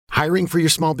Hiring for your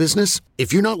small business?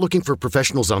 If you're not looking for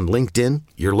professionals on LinkedIn,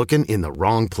 you're looking in the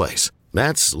wrong place.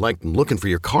 That's like looking for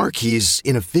your car keys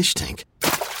in a fish tank.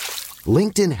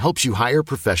 LinkedIn helps you hire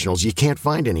professionals you can't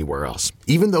find anywhere else,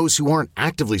 even those who aren't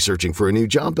actively searching for a new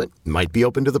job but might be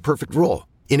open to the perfect role.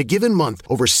 In a given month,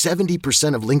 over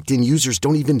 70% of LinkedIn users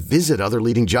don't even visit other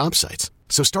leading job sites.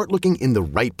 So start looking in the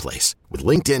right place. With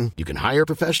LinkedIn, you can hire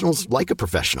professionals like a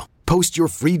professional. Post your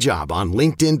free job on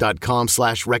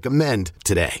linkedin.com/recommend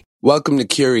today. Welcome to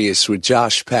Curious with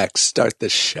Josh Peck. Start the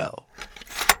show.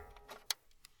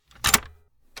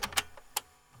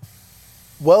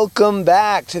 Welcome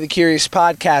back to the Curious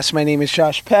Podcast. My name is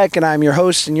Josh Peck, and I'm your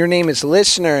host, and your name is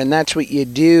Listener, and that's what you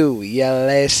do. You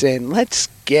listen. Let's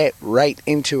get right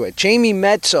into it. Jamie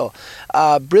Metzl,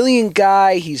 a brilliant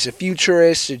guy. He's a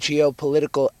futurist, a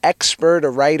geopolitical expert, a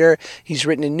writer. He's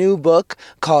written a new book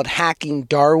called Hacking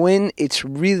Darwin. It's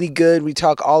really good. We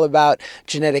talk all about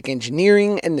genetic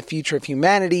engineering and the future of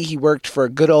humanity. He worked for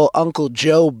good old Uncle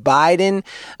Joe Biden,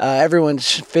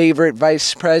 everyone's favorite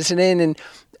vice president, and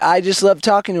I just love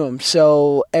talking to him.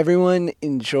 So everyone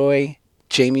enjoy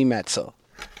Jamie Metzl.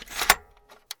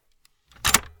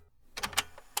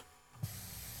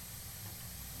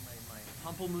 My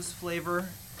Pamplemousse flavor,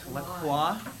 La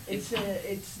Croix. It's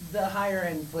the higher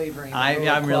end flavoring.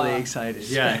 I'm really excited.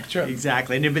 Yeah, Spectrum.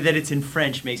 exactly. But that it's in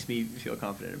French makes me feel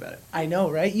confident about it. I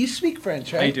know, right? You speak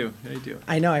French, right? I do.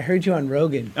 I know. I heard you on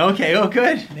Rogan. Okay. Oh,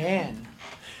 good. Man.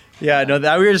 Yeah, no,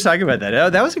 we were just talking about that.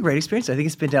 Oh, that was a great experience. I think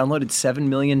it's been downloaded 7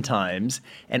 million times,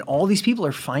 and all these people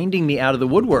are finding me out of the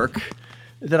woodwork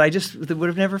that would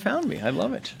have never found me. I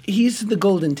love it. He's the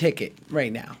golden ticket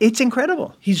right now. It's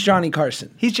incredible. He's Johnny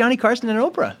Carson. He's Johnny Carson and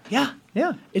Oprah. Yeah.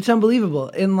 Yeah. It's unbelievable.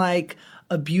 In like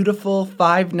a beautiful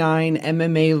 5'9",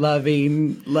 MMA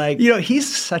loving, like... You know,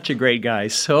 he's such a great guy,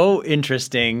 so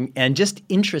interesting and just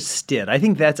interested. I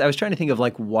think I was trying to think of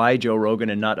like why Joe Rogan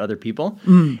and not other people.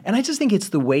 And I just think it's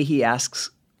the way he asks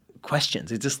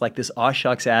questions. It's just like this aw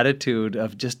shucks attitude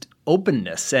of just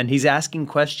openness. And he's asking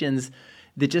questions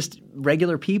that just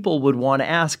regular people would want to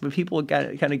ask, but people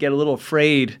kind of get a little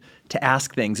afraid to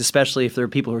ask things, especially if there are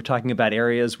people who are talking about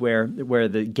areas where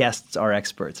the guests are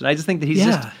experts. And I just think that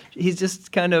he's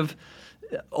just kind of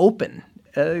open.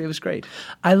 It was great.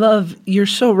 You're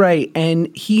so right.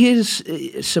 And he is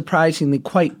surprisingly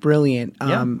quite brilliant.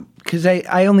 Because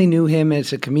I only knew him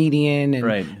as a comedian and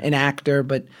an actor,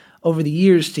 but over the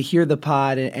years to hear the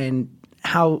pod and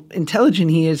how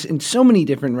intelligent he is in so many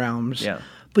different realms. Yeah.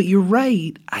 But you're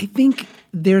right. I think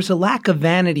there's a lack of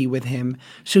vanity with him,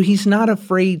 so he's not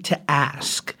afraid to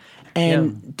ask,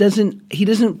 and doesn't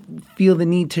feel the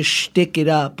need to shtick it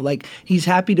up. Like he's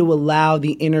happy to allow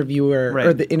the interviewer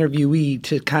or the interviewee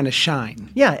to kind of shine.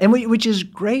 Yeah, and which is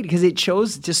great because it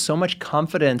shows just so much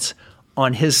confidence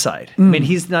on his side. I mean,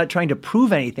 he's not trying to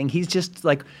prove anything. He's just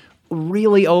like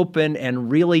really open and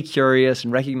really curious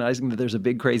and recognizing that there's a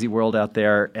big, crazy world out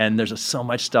there and there's so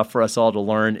much stuff for us all to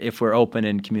learn if we're open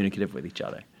and communicative with each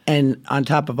other. And on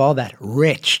top of all that,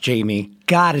 rich, Jamie.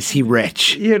 God, is he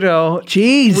rich. You know,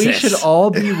 Jesus. We should all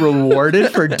be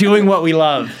rewarded for doing what we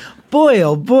love. Boy,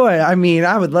 oh boy. I mean,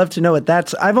 I would love to know what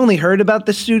that's... I've only heard about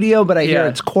the studio, but I hear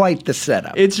it's quite the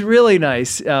setup. It's really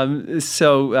nice.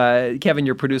 So Kevin,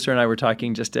 your producer, and I were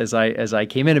talking just as I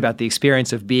came in about the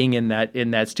experience of being in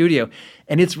that studio.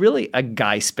 And it's really a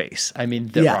guy space. I mean,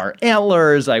 there are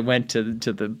antlers. I went to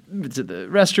the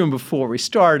restroom before we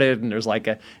started, and there's like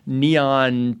a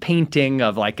neon painting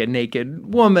of like a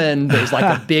naked woman. There's like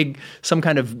a big, some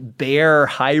kind of bear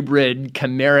hybrid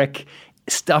chimeric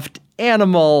stuffed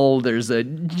animal. There's a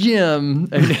gym.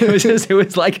 I mean, it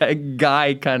was like a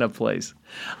guy kind of place.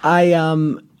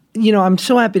 I'm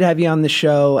so happy to have you on the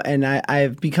show, and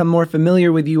I've become more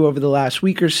familiar with you over the last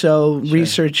week or so,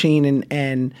 researching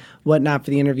and whatnot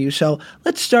for the interview. So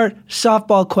let's start.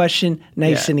 Softball question,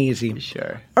 nice and easy.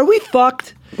 Sure. Are we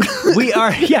fucked? We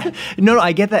are. Yeah. No,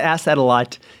 I get asked that a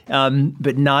lot,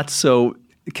 but not so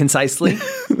concisely.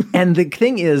 And the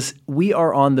thing is, we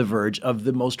are on the verge of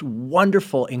the most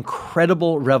wonderful,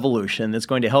 incredible revolution that's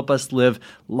going to help us live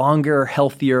longer,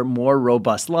 healthier, more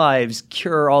robust lives,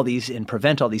 cure all these and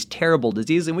prevent all these terrible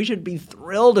diseases, and we should be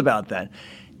thrilled about that.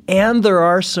 And there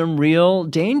are some real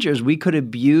dangers. We could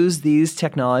abuse these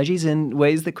technologies in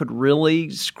ways that could really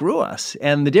screw us.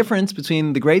 And the difference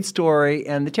between the great story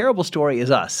and the terrible story is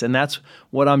us. And that's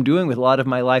what I'm doing with a lot of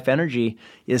my life energy,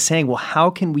 is saying, well, how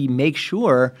can we make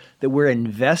sure that we're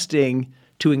investing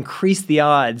to increase the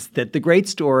odds that the great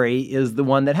story is the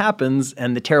one that happens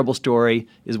and the terrible story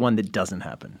is one that doesn't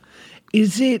happen?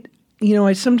 Is it,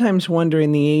 I sometimes wonder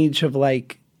in the age of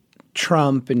like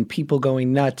Trump and people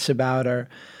going nuts about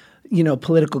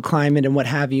political climate and what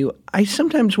have you, I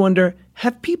sometimes wonder,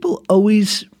 have people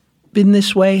always been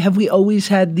this way? Have we always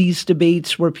had these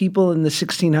debates where people in the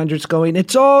 1600s going,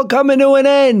 it's all coming to an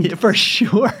end? Yeah, for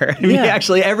sure. I mean,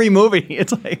 actually, every movie,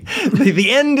 it's like,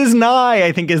 the end is nigh,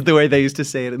 I think is the way they used to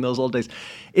say it in those old days.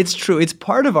 It's true. It's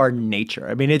part of our nature.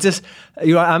 I mean, it's just,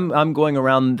 I'm going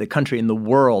around the country and the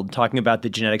world talking about the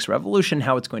genetics revolution,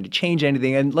 how it's going to change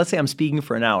anything. And let's say I'm speaking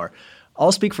for an hour.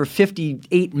 I'll speak for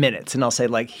 58 minutes and I'll say,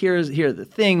 like, here's the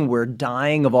thing. We're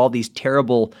dying of all these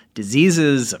terrible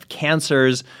diseases, of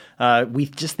cancers. We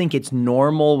just think it's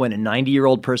normal when a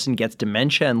 90-year-old person gets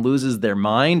dementia and loses their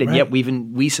mind. And yet we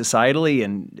societally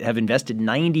and have invested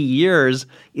 90 years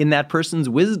in that person's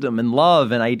wisdom and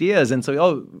love and ideas. And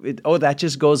so, that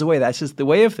just goes away. That's just the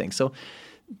way of things. So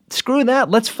screw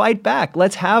that. Let's fight back.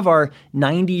 Let's have our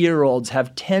 90-year-olds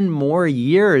have 10 more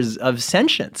years of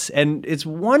sentience. And it's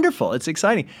wonderful. It's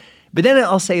exciting. But then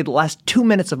I'll say the last 2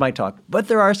 minutes of my talk, but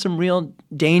there are some real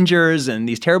dangers and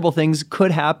these terrible things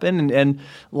could happen. And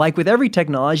like with every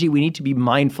technology, we need to be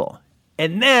mindful.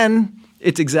 And then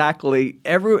it's exactly,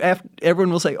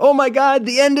 everyone will say, oh my God,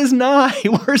 the end is nigh.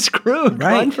 We're screwed.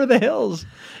 Right. Run for the hills.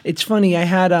 It's funny. I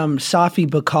had Safi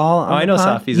Bakal on I know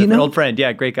Safi. He's an old friend.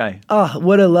 Yeah, great guy. Oh,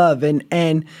 what a love.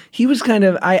 And he was kind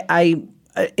of, I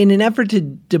in an effort to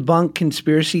debunk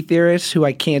conspiracy theorists who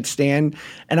I can't stand,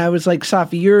 and I was like,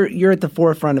 Safi, you're at the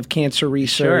forefront of cancer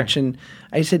research. Sure. And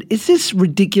I said, is this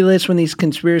ridiculous when these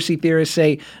conspiracy theorists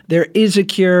say there is a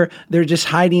cure, they're just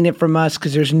hiding it from us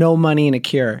because there's no money in a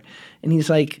cure? And he's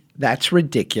like, that's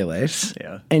ridiculous.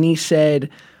 Yeah. And he said,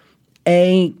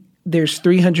 there's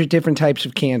 300 different types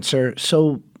of cancer,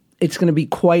 so it's going to be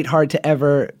quite hard to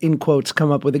ever, in quotes,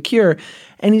 come up with a cure.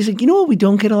 And he's like, you know what we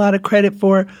don't get a lot of credit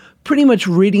for? Pretty much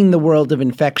ridding the world of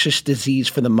infectious disease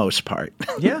for the most part.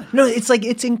 Yeah. No,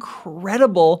 it's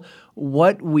incredible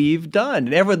what we've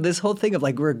done. And this whole thing of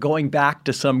like we're going back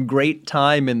to some great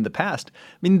time in the past.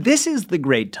 I mean, this is the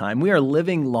great time. We are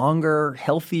living longer,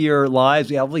 healthier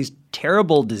lives. We have all these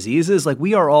terrible diseases. Like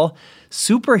we are all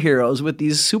superheroes with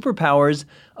these superpowers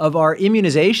of our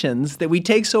immunizations that we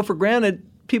take so for granted.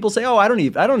 People say, "Oh, I don't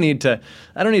need to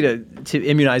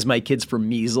immunize my kids for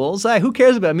measles. Who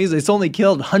cares about measles? It's only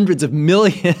killed hundreds of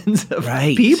millions of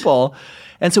people."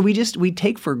 And so we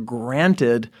take for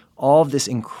granted all of this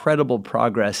incredible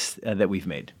progress that we've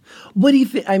made. What do you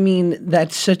think? I mean,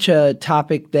 that's such a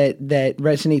topic that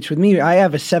resonates with me. I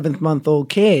have a 7-month-old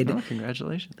kid. Oh,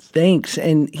 congratulations. Thanks.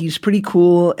 And he's pretty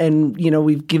cool. And,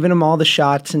 we've given him all the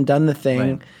shots and done the thing.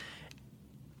 Right.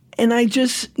 And I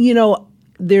just,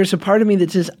 there's a part of me that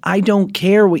says, I don't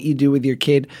care what you do with your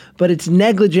kid, but it's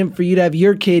negligent for you to have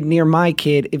your kid near my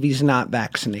kid if he's not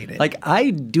vaccinated. Like,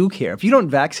 I do care. If you don't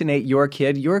vaccinate your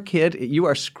kid, you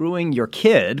are screwing your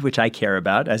kid, which I care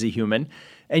about as a human,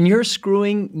 and you're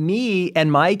screwing me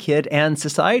and my kid and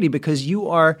society because you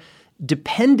are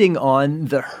depending on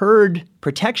the herd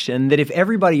protection that if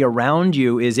everybody around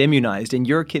you is immunized and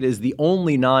your kid is the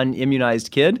only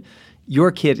non-immunized kid,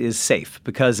 your kid is safe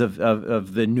because of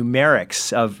the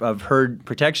numerics of herd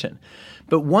protection.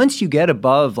 But once you get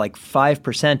above like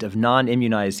 5% of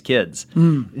non-immunized kids,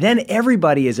 then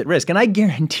everybody is at risk. And I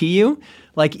guarantee you,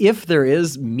 like if there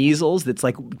is measles that's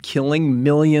like killing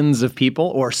millions of people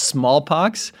or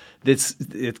smallpox that's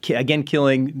again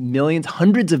killing millions,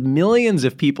 hundreds of millions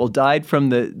of people died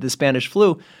from the Spanish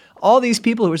flu, all these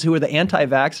people who are the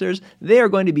anti-vaxxers, they are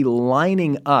going to be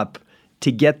lining up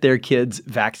to get their kids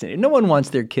vaccinated. No one wants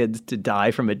their kids to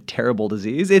die from a terrible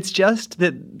disease. It's just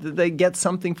that they get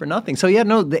something for nothing. So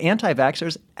the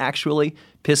anti-vaxxers actually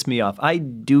piss me off. I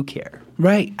do care.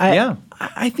 Right.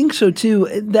 I think so too.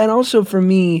 That also for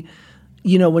me,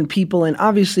 when people, and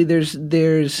obviously there's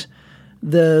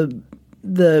the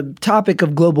topic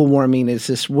of global warming is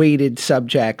this weighted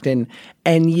subject,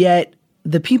 and yet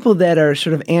the people that are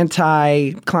sort of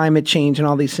anti-climate change and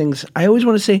all these things, I always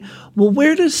want to say, well,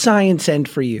 where does science end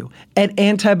for you? At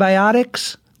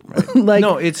antibiotics?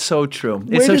 No, it's so true.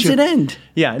 Where does it end?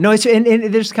 Yeah, no, and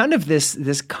there's kind of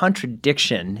this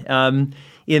contradiction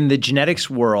in the genetics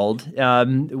world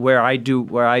where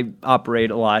I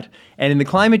operate a lot, and in the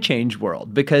climate change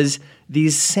world, because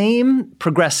these same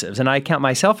progressives, and I count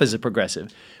myself as a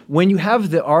progressive, when you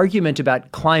have the argument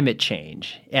about climate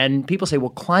change, and people say, well,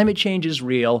 climate change is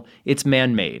real, it's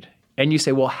man-made. And you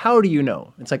say, well, how do you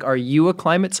know? It's like, are you a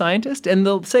climate scientist? And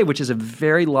they'll say, which is a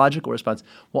very logical response,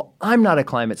 well, I'm not a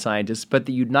climate scientist, but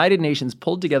the United Nations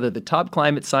pulled together the top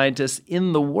climate scientists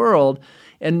in the world,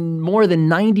 and more than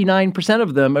 99%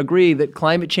 of them agree that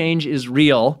climate change is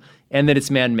real and that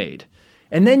it's man-made.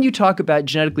 And then you talk about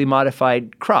genetically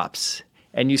modified crops,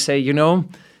 and you say,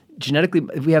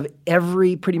 we have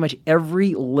pretty much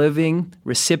every living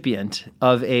recipient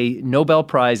of a Nobel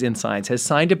Prize in science has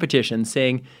signed a petition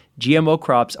saying GMO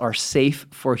crops are safe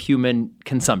for human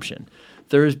consumption.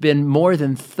 There's been more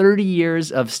than 30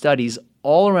 years of studies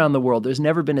all around the world. There's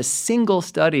never been a single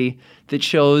study that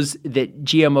shows that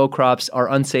GMO crops are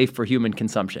unsafe for human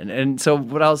consumption. And so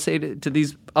what I'll say to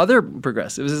these other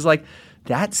progressives is like,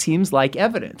 that seems like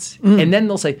evidence. And then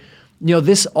they'll say,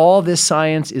 all this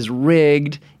science is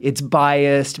rigged, it's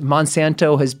biased,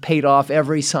 Monsanto has paid off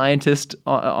every scientist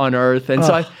on Earth. And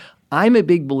so I'm a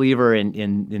big believer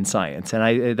in science.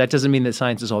 And that doesn't mean that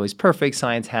science is always perfect.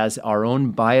 Science has our own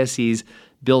biases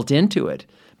built into it.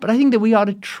 But I think that we ought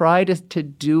to try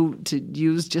to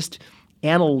use just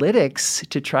analytics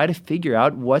to try to figure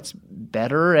out what's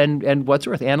better and what's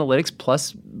worth. Analytics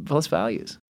plus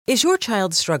values. Is your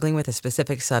child struggling with a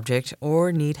specific subject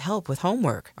or need help with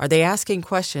homework? Are they asking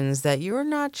questions that you're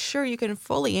not sure you can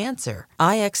fully answer?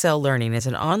 IXL Learning is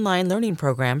an online learning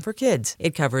program for kids.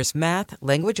 It covers math,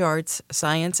 language arts,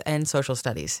 science, and social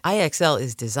studies. IXL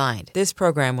is designed. This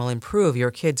program will improve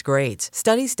your kids' grades.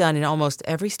 Studies done in almost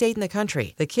every state in the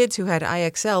country. The kids who had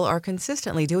IXL are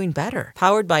consistently doing better.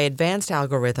 Powered by advanced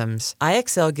algorithms,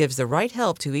 IXL gives the right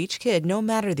help to each kid no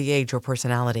matter the age or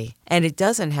personality. And it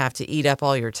doesn't have to eat up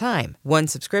all your time. One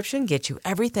subscription gets you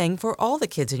everything for all the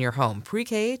kids in your home,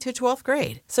 pre-K to 12th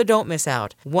grade. So don't miss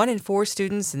out. 1 in 4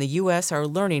 students in the U.S. are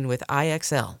learning with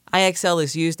IXL. IXL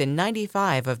is used in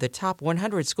 95 of the top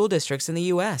 100 school districts in the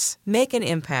U.S. Make an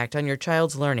impact on your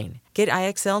child's learning. Get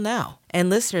IXL now. And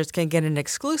listeners can get an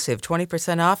exclusive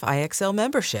 20% off IXL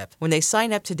membership when they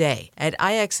sign up today at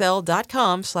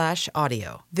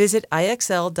IXL.com/audio. Visit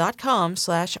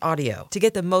IXL.com/audio to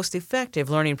get the most effective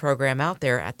learning program out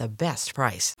there at the best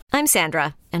price. I'm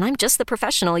Sandra, and I'm just the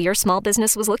professional your small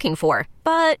business was looking for.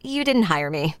 But you didn't hire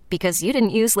me because you didn't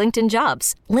use LinkedIn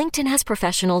Jobs. LinkedIn has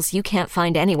professionals you can't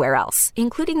find anywhere else,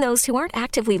 including those who aren't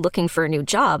actively looking for a new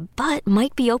job, but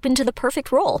might be open to the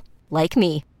perfect role, like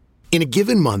me. In a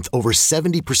given month, over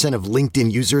 70% of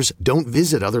LinkedIn users don't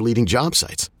visit other leading job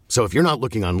sites. So if you're not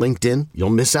looking on LinkedIn, you'll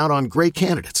miss out on great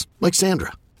candidates like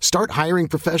Sandra. Start hiring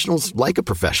professionals like a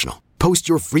professional. Post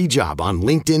your free job on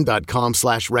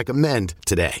linkedin.com/recommend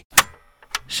today.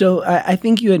 So I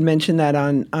think you had mentioned that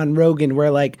on Rogan,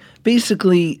 where like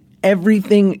basically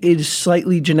everything is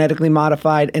slightly genetically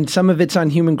modified, and some of it's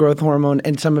on human growth hormone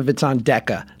and some of it's on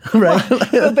DECA,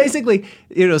 right? Well, basically,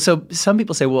 so some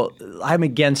people say, well, I'm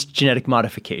against genetic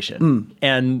modification.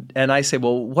 And I say,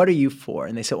 well, what are you for?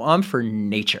 And they say, well, I'm for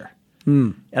nature.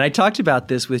 And I talked about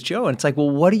this with Joe, and it's like,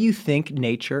 well, what do you think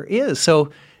nature is?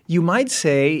 So you might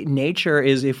say nature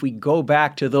is if we go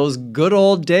back to those good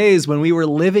old days when we were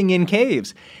living in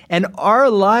caves and our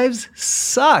lives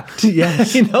sucked.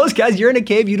 Yes. Those guys, you're in a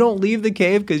cave, you don't leave the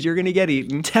cave because you're going to get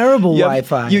eaten. Terrible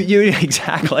Wi-Fi.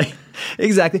 Exactly.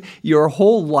 Exactly. Your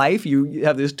whole life, you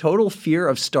have this total fear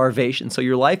of starvation. So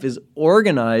your life is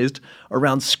organized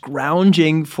around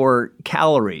scrounging for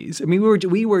calories. I mean,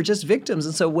 we were just victims.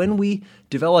 And so when we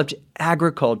developed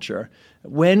agriculture,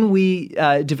 when we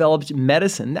developed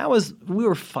medicine, we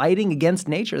were fighting against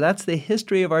nature. That's the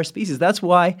history of our species. That's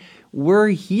why we're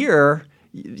here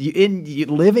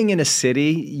living in a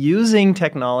city, using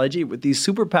technology with these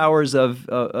superpowers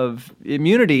of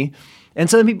immunity. And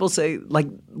some people say, like,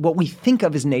 what we think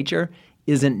of as nature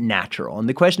isn't natural. And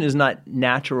the question is not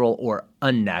natural or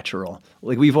unnatural.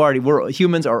 Like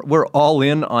we're all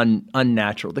in on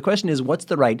unnatural. The question is, what's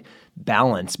the right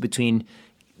balance between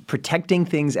protecting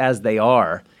things as they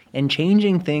are and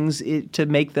changing things to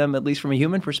make them, at least from a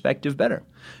human perspective, better?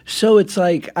 So it's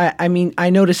like, I mean, I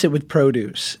notice it with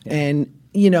produce. And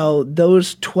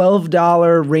those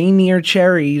 $12 Rainier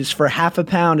cherries for half a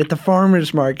pound at the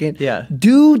farmer's market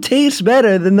do taste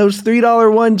better than those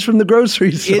 $3 ones from the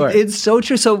grocery store. It's so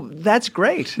true. So that's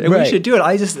great. And we should do it.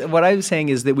 What I was saying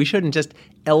is that we shouldn't just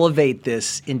elevate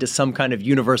this into some kind of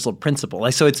universal principle.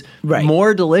 So it's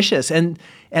more delicious. And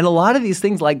a lot of these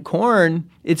things like corn,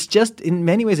 it's just in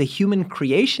many ways a human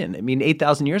creation. I mean,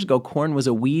 8,000 years ago, corn was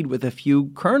a weed with a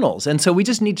few kernels. And so we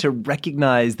just need to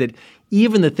recognize that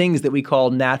even the things that we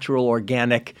call natural,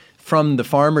 organic from the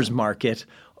farmer's market,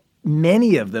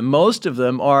 most of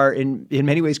them are in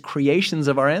many ways creations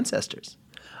of our ancestors.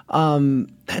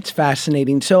 That's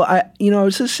fascinating. So I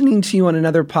was listening to you on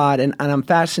another pod, and I'm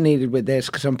fascinated with this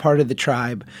because I'm part of the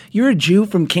tribe. You're a Jew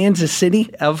from Kansas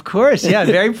City? Of course, yeah,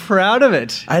 very proud of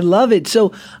it. I love it.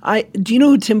 So do you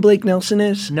know who Tim Blake Nelson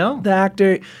is? No. The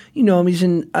actor. You know him. He's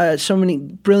in so many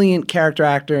brilliant character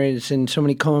actors in so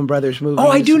many Coen Brothers movies. Oh,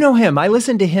 I do know him. I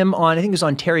listened to him on, I think it was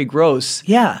on Terry Gross.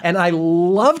 Yeah. And I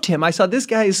loved him. I saw this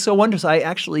guy is so wonderful. I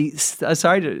actually,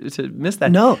 sorry to miss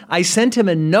that. No. I sent him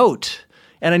a note.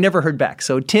 And I never heard back.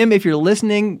 So, Tim, if you're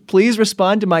listening, please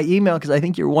respond to my email because I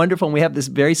think you're wonderful and we have this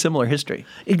very similar history.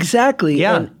 Exactly.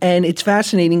 Yeah. And it's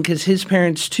fascinating because his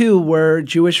parents, too, were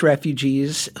Jewish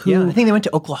refugees who... Yeah, I think they went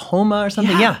to Oklahoma or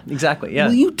something. Yeah. Yeah, exactly. Yeah.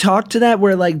 Will you talk to that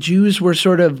where, like, Jews were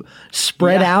sort of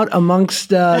spread out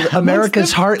amongst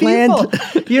America's heartland?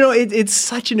 It's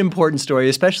such an important story,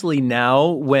 especially now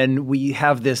when we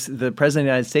have the President of the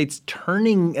United States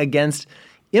turning against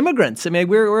immigrants. I mean,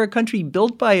 we're a country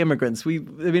built by immigrants.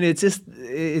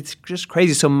 It's just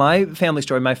crazy. So my family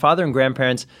story, my father and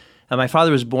grandparents, my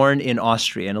father was born in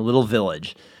Austria in a little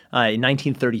village in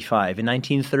 1935. In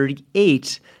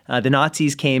 1938, the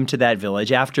Nazis came to that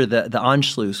village after the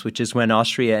Anschluss, which is when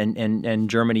Austria and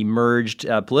Germany merged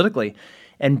politically,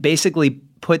 and basically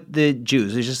put the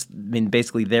Jews,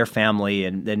 basically their family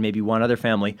and then maybe one other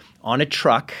family, on a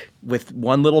truck with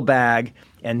one little bag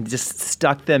and just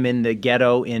stuck them in the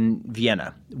ghetto in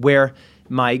Vienna, where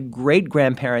my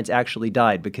great-grandparents actually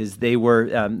died because they were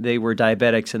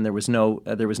diabetics and there was no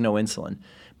insulin.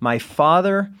 My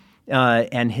father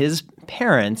and his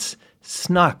parents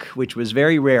snuck, which was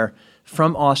very rare,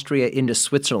 from Austria into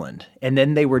Switzerland. And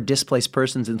then they were displaced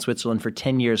persons in Switzerland for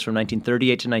 10 years from 1938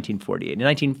 to 1948. In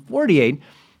 1948,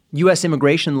 U.S.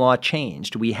 immigration law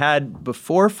changed. We had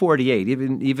before 48,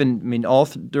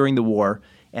 during the war,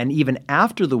 and even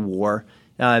after the war,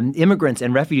 immigrants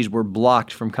and refugees were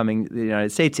blocked from coming to the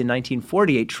United States. In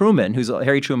 1948,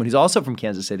 Harry Truman, who's also from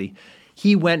Kansas City,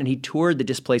 he went and he toured the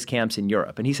displaced camps in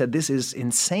Europe. And he said, this is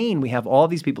insane. We have all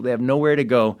these people. They have nowhere to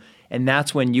go. And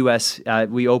that's when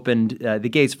we opened the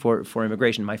gates for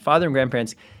immigration. My father and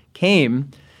grandparents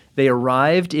came. They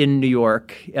arrived in New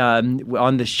York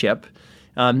on the ship.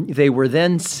 They were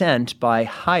then sent by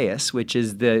HIAS, which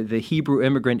is the Hebrew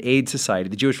Immigrant Aid Society,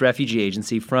 the Jewish Refugee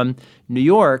Agency, from New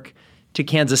York to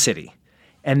Kansas City.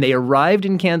 And they arrived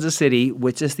in Kansas City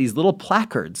with just these little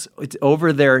placards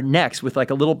over their necks with like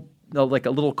a little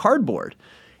cardboard.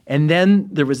 And then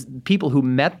there was people who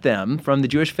met them from the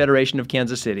Jewish Federation of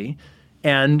Kansas City,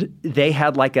 and they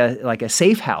had like a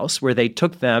safe house where they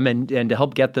took them and to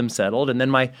help get them settled. And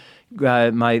then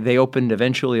they opened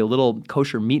eventually a little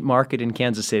kosher meat market in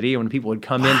Kansas City. And when people would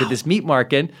come into this meat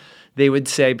market,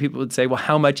 people would say, well,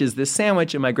 how much is this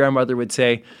sandwich? And my grandmother would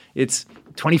say, it's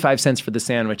 25 cents for the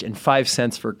sandwich and 5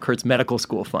 cents for Kurt's medical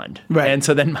school fund. Right. And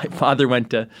so then my father went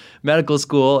to medical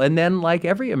school, and then like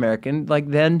every American,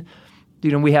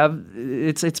 we have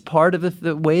it's part of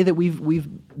the way that we've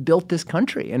built this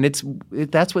country, and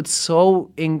that's what's so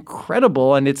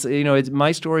incredible. And it's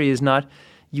my story is not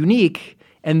unique,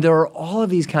 and there are all of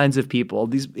these kinds of people,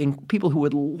 people who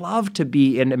would love to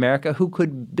be in America, who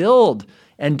could build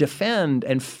and defend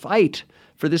and fight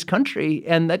for this country.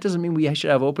 And that doesn't mean we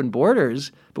should have open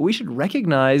borders, but we should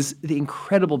recognize the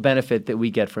incredible benefit that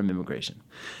we get from immigration.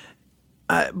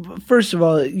 First of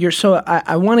all,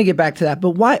 I want to get back to that,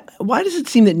 but why does it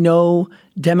seem that no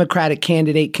Democratic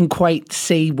candidate can quite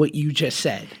say what you just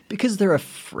said? Because they're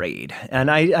afraid.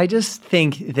 And I just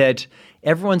think that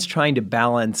everyone's trying to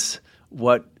balance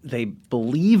what they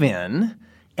believe in,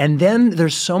 and then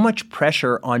there's so much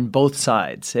pressure on both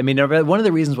sides. I mean, one of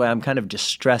the reasons why I'm kind of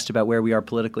distressed about where we are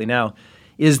politically now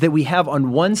is that we have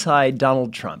on one side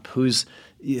Donald Trump, who's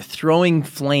throwing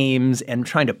flames and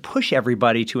trying to push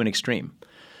everybody to an extreme.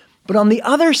 But on the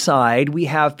other side, we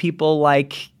have people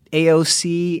like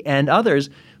AOC and others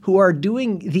who are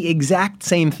doing the exact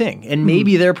same thing. And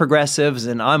maybe they're progressives,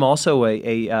 and I'm also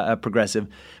a progressive.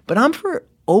 But I'm for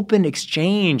open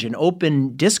exchange and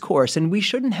open discourse, and we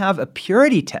shouldn't have a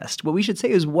purity test. What we should say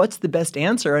is what's the best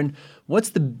answer and what's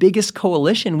the biggest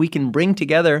coalition we can bring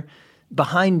together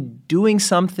behind doing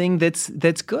something that's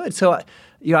good. So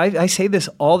I say this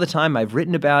all the time. I've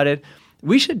written about it.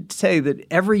 We should say that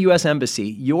every U.S. embassy,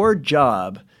 your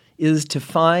job is to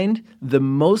find the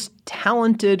most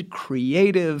talented,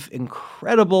 creative,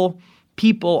 incredible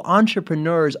people,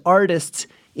 entrepreneurs, artists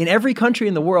in every country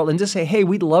in the world, and just say, hey,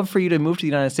 we'd love for you to move to the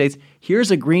United States.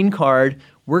 Here's a green card.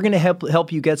 We're going to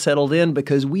help you get settled in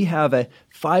because we have a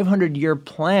 500-year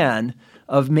plan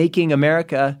of making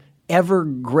America ever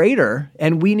greater,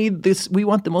 and we need this. We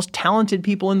want the most talented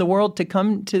people in the world to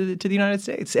come to the United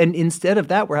States. And instead of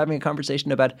that, we're having a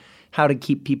conversation about how to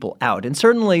keep people out. And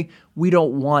certainly, we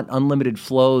don't want unlimited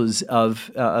flows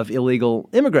of illegal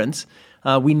immigrants.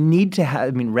 We need to have.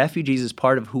 I mean, refugees is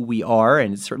part of who we are,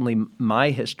 and it's certainly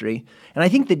my history. And I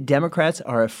think the Democrats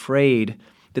are afraid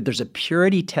that there's a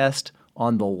purity test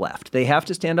on the left. They have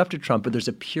to stand up to Trump, but there's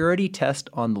a purity test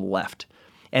on the left.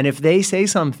 And if they say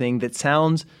something that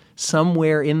sounds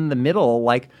somewhere in the middle,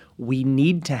 like we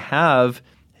need to have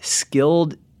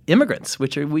skilled immigrants,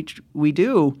 which we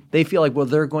do, they feel like, well,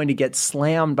 they're going to get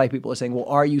slammed by people who are saying, well,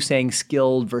 are you saying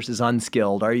skilled versus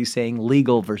unskilled? Are you saying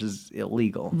legal versus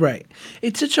illegal? Right.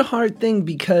 It's such a hard thing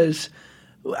because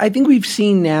I think we've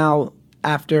seen now,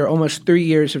 after almost 3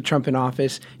 years of Trump in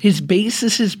office, his base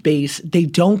is his base. They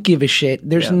don't give a shit.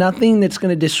 There's nothing that's going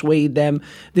to dissuade them.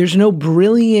 There's no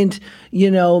brilliant,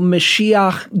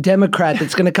 Mashiach Democrat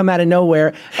that's going to come out of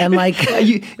nowhere and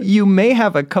you may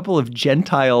have a couple of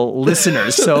Gentile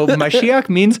listeners. So Mashiach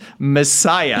means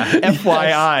Messiah.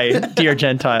 FYI, dear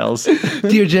Gentiles.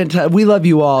 Dear Gentile, we love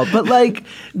you all. But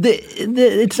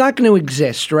it's not going to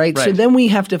exist, right? So then we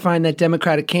have to find that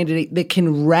Democratic candidate that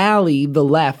can rally the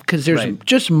left because there's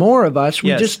just more of us.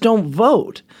 We just don't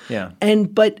vote. Yeah.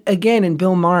 But again, and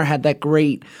Bill Maher had that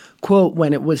great quote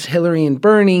when it was Hillary and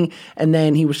Bernie, and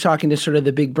then he was talking to sort of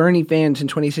the big Bernie fans in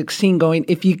 2016 going,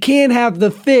 if you can't have the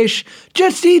fish,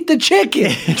 just eat the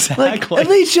chicken. Exactly. At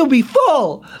least you'll be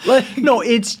full. No,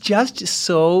 it's just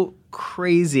so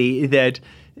crazy that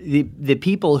the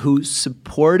people who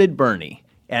supported Bernie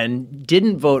and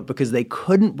didn't vote because they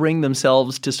couldn't bring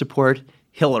themselves to support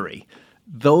Hillary,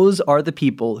 those are the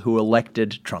people who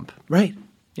elected Trump. Right.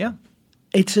 Yeah.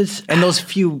 And those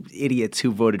few idiots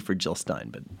who voted for Jill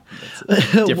Stein, but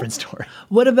that's a different story.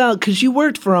 What about, because you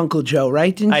worked for Uncle Joe,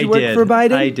 right? Didn't you work for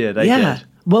Biden? I did.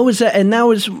 What was that? And that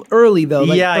was early, though,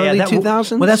 early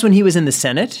 2000s? Well, that's when he was in the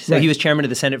Senate. So he was chairman of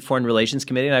the Senate Foreign Relations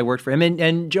Committee, and I worked for him.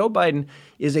 And Joe Biden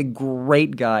is a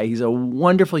great guy. He's a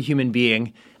wonderful human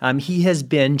being. He has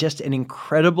been just an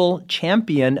incredible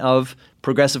champion of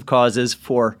progressive causes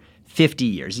for 50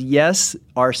 years. Yes,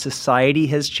 our society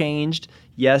has changed.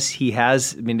 Yes, he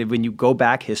has. I mean, when you go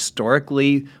back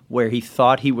historically where he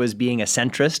thought he was being a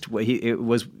centrist,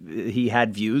 he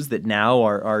had views that now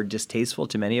are distasteful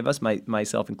to many of us,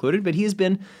 myself included. But he has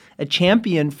been a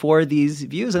champion for these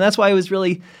views. And that's why it was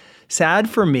really sad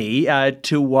for me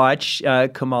to watch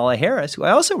Kamala Harris, who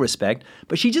I also respect,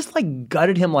 but she just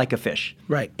gutted him like a fish.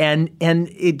 Right. And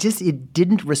it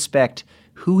didn't respect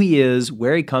who he is,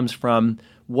 where he comes from,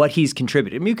 what he's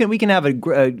contributed. I mean, we can have a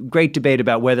great debate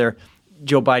about whether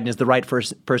Joe Biden is the right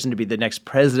person to be the next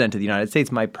president of the United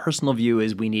States. My personal view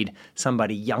is we need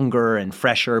somebody younger and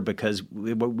fresher because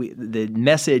the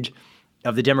message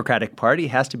of the Democratic Party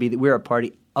has to be that we're a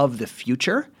party of the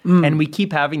future. And we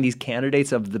keep having these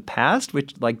candidates of the past,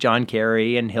 which like John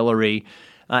Kerry and Hillary.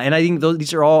 And I think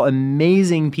these are all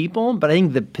amazing people. But I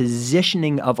think the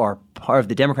positioning of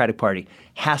the Democratic Party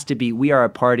has to be we are a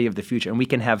party of the future. And we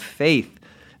can have faith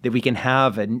that we can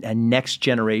have a next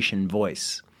generation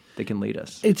voice that can lead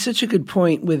us. It's such a good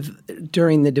point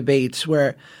during the debates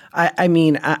where, I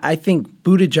think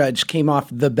Buttigieg came off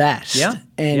the best. Yeah.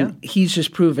 And he's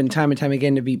just proven time and time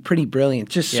again to be pretty brilliant,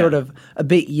 just sort of a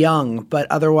bit young, but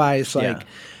otherwise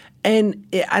and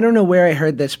I don't know where I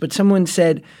heard this, but someone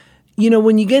said,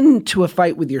 when you get into a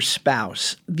fight with your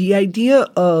spouse, the idea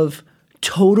of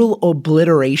total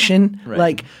obliteration,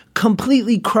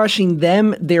 completely crushing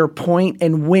them, their point,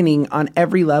 and winning on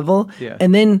every level,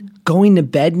 and then going to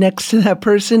bed next to that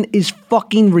person is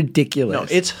fucking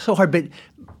ridiculous. No, it's so hard. But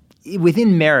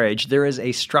within marriage, there is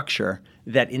a structure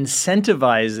that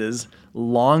incentivizes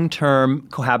long-term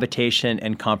cohabitation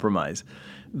and compromise.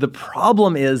 The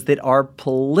problem is that our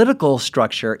political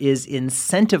structure is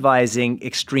incentivizing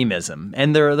extremism.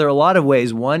 And there are a lot of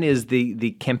ways. One is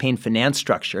the campaign finance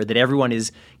structure, that everyone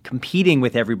is competing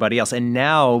with everybody else. And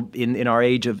now, in our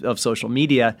age of social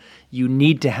media, you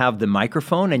need to have the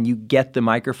microphone, and you get the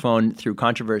microphone through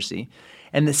controversy.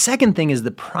 And the second thing is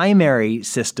the primary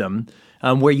system,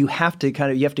 where you have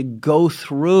to go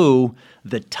through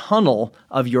the tunnel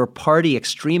of your party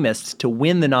extremists to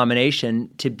win the nomination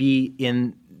to be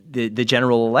in the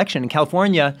general election. In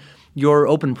California, your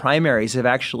open primaries have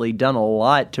actually done a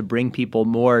lot to bring people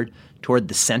more toward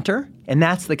the center. And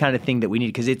that's the kind of thing that we need,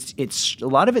 because it's a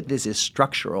lot of this is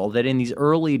structural, that in these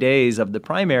early days of the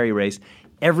primary race,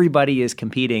 everybody is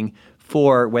competing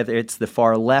for whether it's the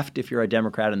far left if you're a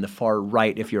Democrat and the far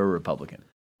right if you're a Republican.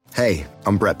 Hey,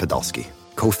 I'm Brett Podolsky.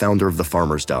 co-founder of The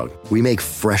Farmer's Dog. We make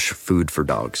fresh food for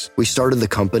dogs. We started the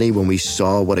company when we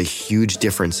saw what a huge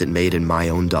difference it made in my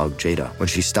own dog, Jada, when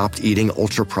she stopped eating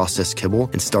ultra-processed kibble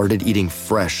and started eating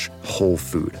fresh, whole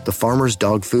food. The Farmer's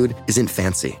Dog food isn't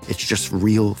fancy. It's just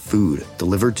real food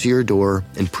delivered to your door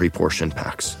in pre-portioned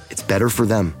packs. It's better for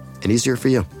them and easier for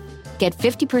you. Get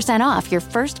 50% off your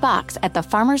first box at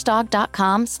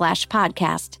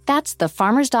thefarmersdog.com/podcast. That's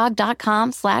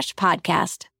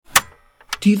thefarmersdog.com/podcast.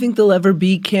 Do you think there'll ever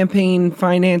be campaign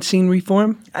financing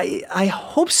reform? I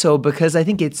hope so, because I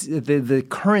think it's the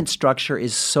current structure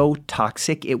is so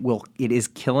toxic. It is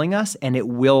killing us, and it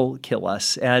will kill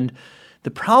us. And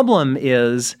the problem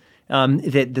is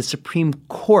that the Supreme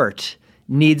Court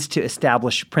needs to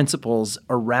establish principles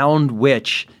around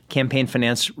which campaign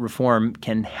finance reform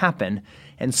can happen.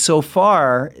 And so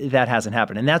far, that hasn't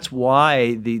happened. And that's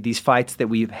why these fights that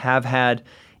we have had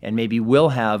and maybe will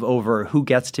have over who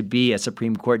gets to be a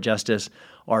Supreme Court justice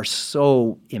are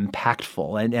so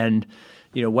impactful. And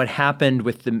you know what happened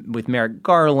with Merrick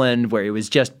Garland, where it was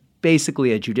just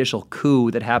basically a judicial coup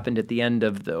that happened at the end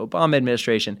of the Obama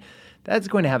administration, that's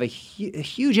going to have a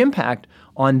huge impact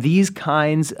on these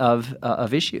kinds of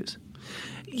issues.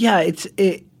 Yeah,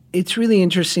 it's really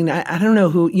interesting. I don't know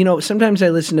who, sometimes I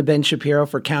listen to Ben Shapiro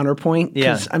for counterpoint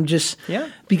because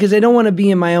because I don't want to be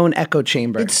in my own echo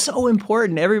chamber. It's so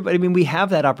important. Everybody, we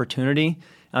have that opportunity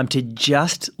to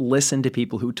just listen to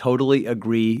people who totally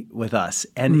agree with us.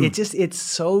 And it's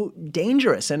so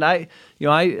dangerous. And I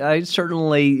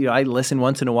certainly, I listen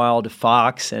once in a while to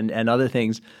Fox and other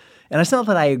things. And it's not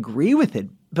that I agree with it,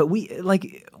 but we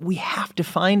have to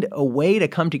find a way to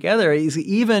come together.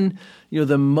 Even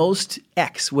the most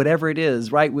X, whatever it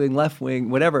is, right wing, left wing,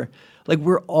 whatever. Like,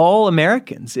 we're all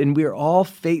Americans, and we're all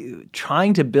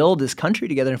trying to build this country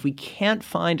together. And if we can't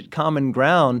find common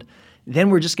ground, then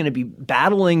we're just going to be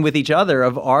battling with each other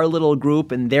of our little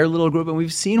group and their little group. And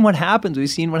we've seen what happens. We've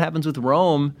seen what happens with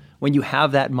Rome when you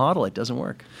have that model. It doesn't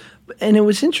work. And it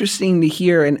was interesting to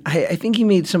hear, and I think he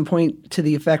made some point to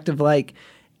the effect of like,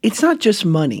 it's not just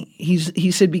money.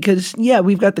 He said, because,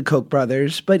 we've got the Koch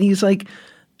brothers, but he's like,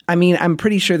 I'm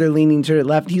pretty sure they're leaning to the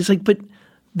left. He's like, but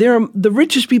the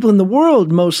richest people in the world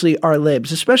mostly are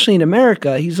libs, especially in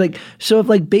America. He's like, so if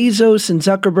like Bezos and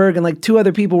Zuckerberg and like two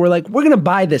other people were like, we're going to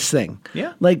buy this thing.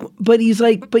 Yeah. But he's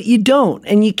like, but you don't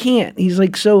and you can't. He's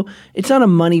like, so it's not a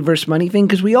money versus money thing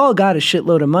because we all got a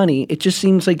shitload of money. It just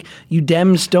seems like you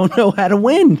Dems don't know how to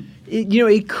win.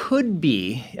 It could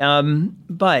be,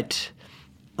 but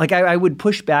I would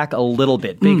push back a little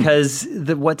bit because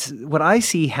what I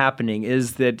see happening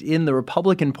is that in the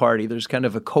Republican Party, there's kind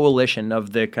of a coalition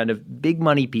of the kind of big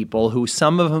money people who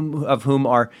some of whom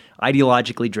are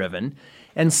ideologically driven,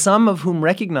 and some of whom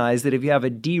recognize that if you have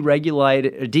a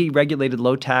deregulated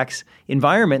low tax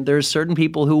environment, there's certain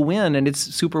people who win, and it's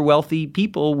super wealthy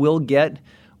people will get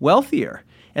wealthier.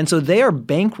 And so they are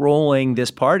bankrolling this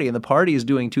party, and the party is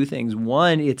doing two things.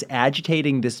 One, it's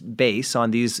agitating this base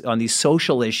on these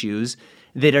social issues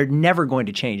that are never going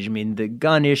to change. The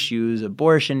gun issues,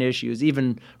 abortion issues,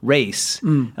 even race.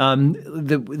 The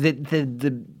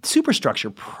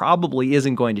superstructure probably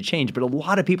isn't going to change, but a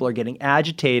lot of people are getting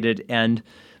agitated and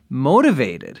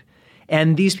motivated.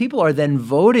 And these people are then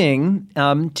voting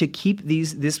to keep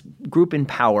this group in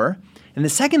power. And the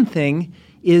second thing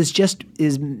is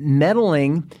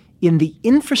meddling in the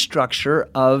infrastructure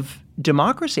of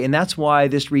democracy. And that's why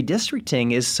this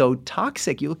redistricting is so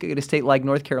toxic. You look at a state like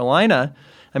North Carolina,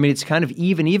 it's kind of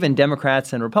even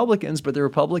Democrats and Republicans, but the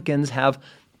Republicans have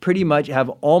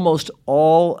almost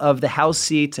all of the House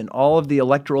seats and all of the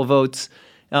electoral votes.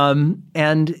 And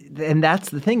that's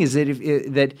the thing, is that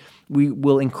that we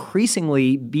will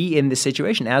increasingly be in this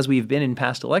situation, as we've been in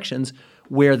past elections,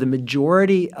 where the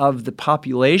majority of the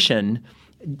population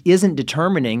isn't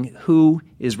determining who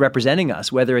is representing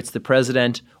us, whether it's the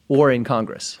president or in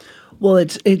Congress. Well,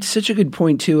 it's such a good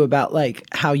point too about like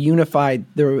how unified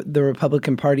the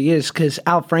Republican Party is, because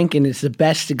Al Franken is the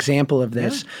best example of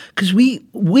this. Because we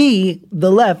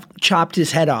the left chopped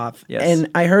his head off, and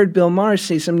I heard Bill Maher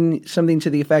say something to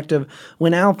the effect of,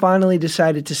 when Al finally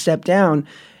decided to step down,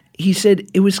 he said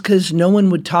it was because no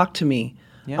one would talk to me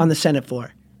on the Senate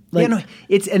floor. And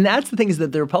that's the thing, is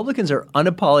that the Republicans are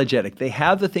unapologetic. They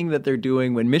have the thing that they're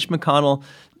doing when Mitch McConnell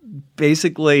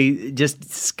basically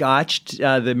just scotched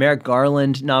the Merrick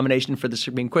Garland nomination for the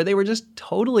Supreme Court. They were just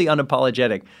totally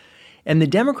unapologetic. And the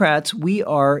Democrats, we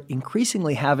are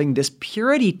increasingly having this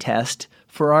purity test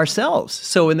for ourselves.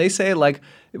 So when they say like,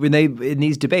 in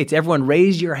these debates, everyone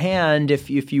raise your hand if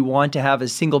you want to have a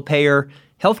single payer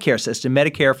healthcare system,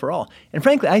 Medicare for all. And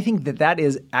frankly, I think that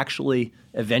is actually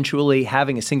eventually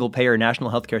having a single payer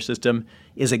national healthcare system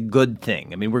is a good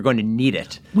thing. I mean, we're going to need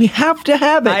it. We have to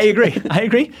have it. I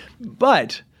agree.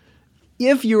 But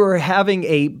if you're having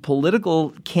a political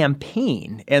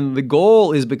campaign and the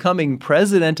goal is becoming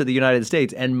president of the United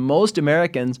States and most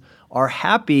Americans are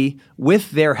happy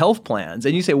with their health plans,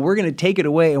 and you say, we're going to take it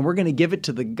away and we're going to give it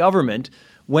to the government,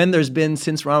 when there's been,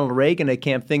 since Ronald Reagan, a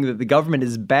camp thing that the government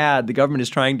is bad, the government is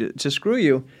trying to screw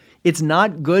you, it's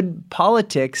not good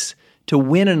politics to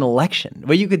win an election.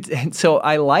 Well, so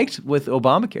I liked with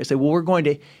Obamacare, say, well, we're going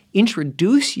to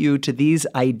introduce you to these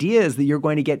ideas that you're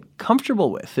going to get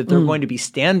comfortable with, that they're going to be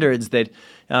standards, that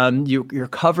you're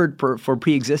covered for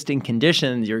pre-existing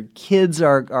conditions, your kids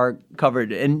are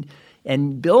covered,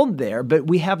 and build there. But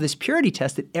we have this purity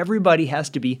test that everybody has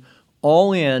to be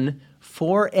all in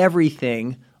for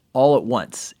everything all at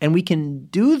once. And we can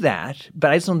do that,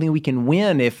 but I just don't think we can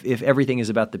win if everything is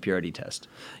about the purity test.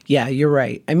 Yeah, you're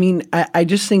right. I mean, I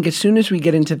just think as soon as we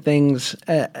get into things,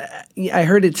 I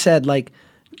heard it said, like,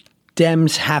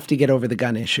 Dems have to get over the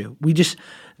gun issue.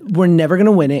 We're never going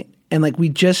to win it. And we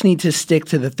just need to stick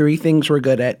to the three things we're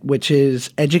good at, which is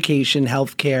education,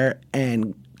 healthcare,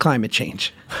 and climate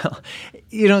change.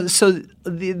 Well, so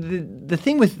the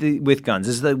thing with guns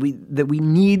is that we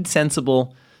need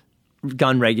sensible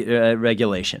gun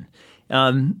regulation.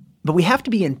 But we have to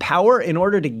be in power in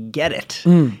order to get it.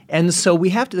 And so we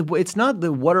have to – it's not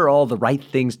what are all the right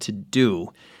things to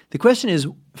do. The question is,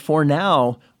 for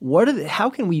now, how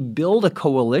can we build a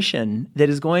coalition that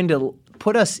is going to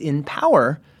put us in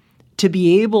power to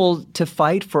be able to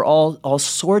fight for all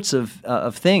sorts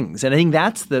of things? And I think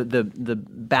that's the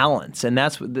balance. And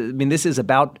that's this is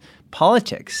about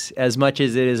politics as much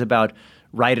as it is about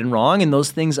right and wrong, and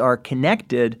those things are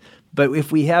connected. But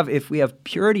if we have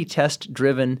purity test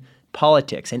driven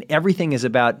politics and everything is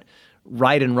about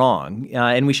right and wrong,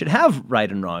 and we should have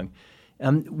right and wrong,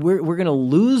 we're going to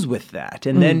lose with that.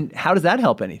 And then how does that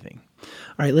help anything?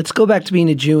 All right, let's go back to being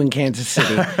a Jew in Kansas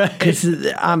City because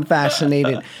I'm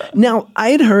fascinated. Now, I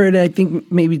had heard, I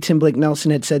think maybe Tim Blake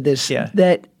Nelson had said this,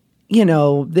 that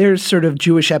there's sort of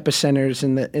Jewish epicenters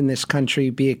in this country,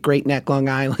 be it Great Neck, Long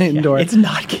Island, or it's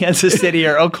not Kansas City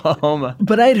or Oklahoma.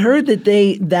 But I'd heard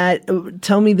that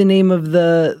tell me the name of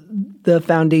the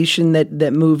foundation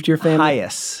that moved your family.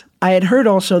 HIAS. I had heard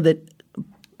also that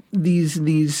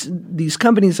these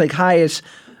companies like HIAS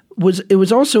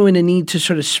was also in a need to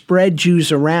sort of spread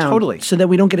Jews around, so that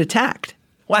we don't get attacked.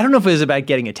 Well, I don't know if it was about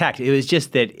getting attacked. It was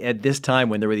just that at this time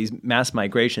when there were these mass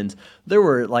migrations, there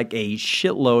were like a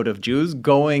shitload of Jews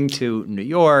going to New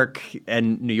York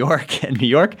and New York and New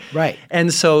York. Right.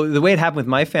 And so the way it happened with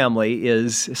my family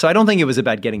is, so I don't think it was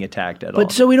about getting attacked at all.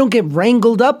 But so we don't get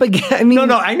wrangled up again? I mean,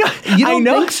 No, I know. You don't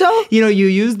think so? You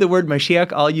use the word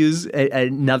Mashiach. I'll use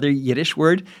another Yiddish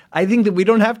word. I think that we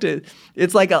don't have to,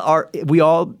 it's like we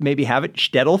all maybe have it,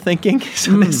 shtetl thinking.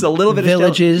 So there's a little bit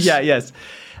villages. of villages. Yeah, yes.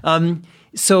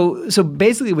 So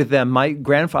basically with them, my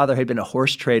grandfather had been a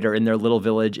horse trader in their little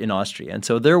village in Austria. And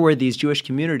so there were these Jewish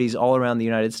communities all around the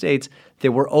United States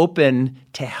that were open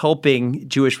to helping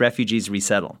Jewish refugees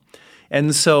resettle.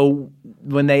 And so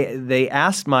when they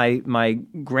asked my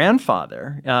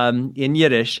grandfather in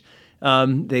Yiddish,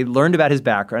 they learned about his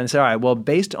background and said, all right, well,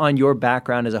 based on your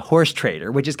background as a horse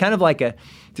trader, which is kind of like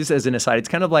just as an aside, it's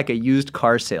kind of like a used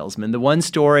car salesman. The one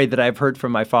story that I've heard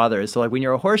from my father is, so like when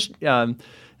you're a horse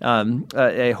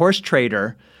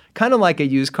trader, kind of like a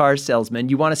used car salesman,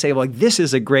 you want to say, like, this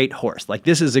is a great horse, like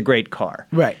this is a great car.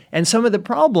 Right. And some of the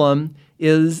problem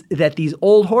is that these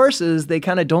old horses, they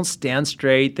kind of don't stand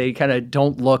straight. They kind of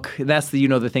don't look, and that's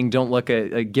the thing, don't look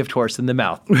a gift horse in the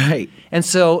mouth. Right. And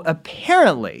so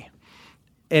apparently,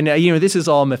 and this is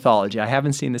all mythology. I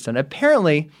haven't seen this done.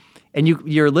 Apparently, and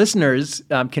your listeners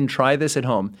can try this at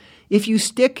home. If you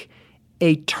stick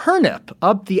a turnip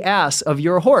up the ass of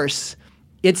your horse,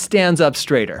 it stands up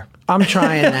straighter. I'm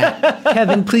trying that.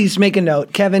 Kevin, please make a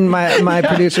note. Kevin, my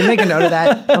producer, make a note of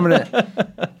that. I'm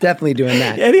definitely doing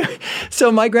that. Anyway, so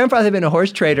my grandfather had been a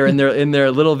horse trader in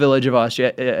their little village of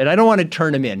Austria, and I don't want to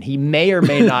turn him in. He may or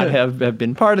may not have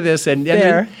been part of this, and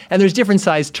there's different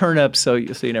sized turnips, so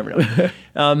you never know.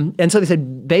 And so they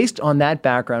said, based on that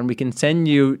background, we can send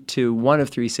you to one of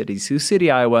three cities: Sioux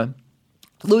City, Iowa,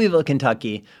 Louisville,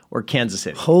 Kentucky, or Kansas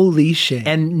City. Holy shit.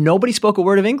 And nobody spoke a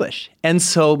word of English. And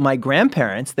so my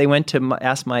grandparents, they went to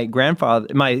ask my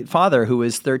father, who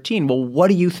was 13, well, what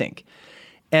do you think?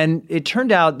 And it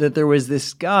turned out that there was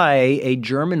this guy, a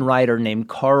German writer named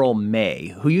Karl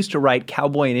May, who used to write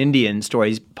cowboy and Indian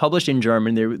stories published in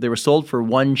German. They were sold for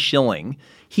 1 shilling.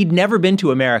 He'd never been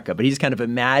to America, but he just kind of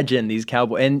imagined these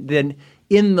cowboy. And then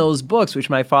in those books, which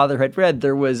my father had read,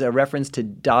 there was a reference to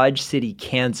Dodge City,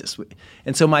 Kansas.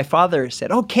 And so my father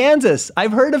said, oh, Kansas,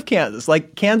 I've heard of Kansas.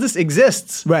 Like, Kansas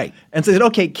exists. Right. And so he said,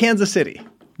 okay, Kansas City.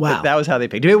 Wow. That was how they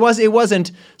picked it. It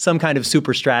wasn't some kind of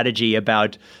super strategy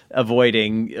about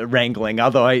avoiding wrangling,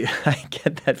 although I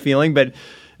get that feeling, but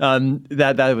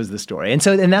that was the story. And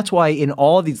that's why in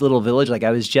all of these little villages, like I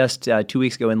was just 2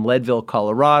 weeks ago in Leadville,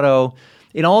 Colorado,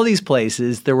 in all these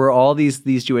places, there were all these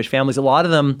Jewish families. A lot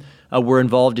of them were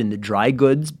involved in the dry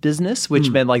goods business,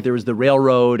 which meant like there was the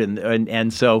railroad,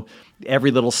 and so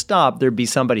every little stop there'd be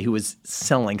somebody who was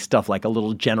selling stuff like a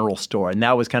little general store, and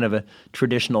that was kind of a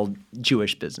traditional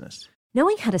Jewish business.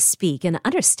 Knowing how to speak and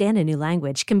understand a new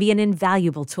language can be an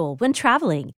invaluable tool when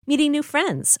traveling, meeting new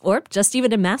friends, or just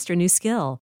even to master a new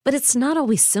skill. But it's not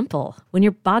always simple when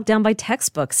you're bogged down by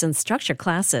textbooks and structured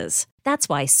classes. That's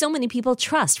why so many people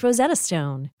trust Rosetta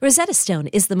Stone. Rosetta Stone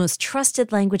is the most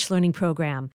trusted language learning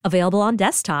program, available on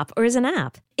desktop or as an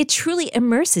app. It truly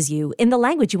immerses you in the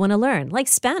language you want to learn, like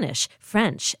Spanish,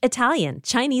 French, Italian,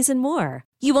 Chinese, and more.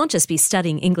 You won't just be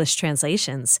studying English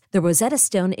translations. The Rosetta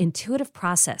Stone intuitive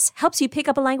process helps you pick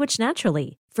up a language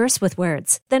naturally, first with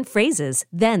words, then phrases,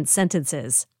 then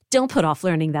sentences. Don't put off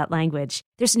learning that language.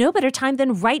 There's no better time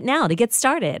than right now to get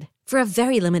started. For a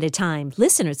very limited time,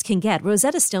 listeners can get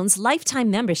Rosetta Stone's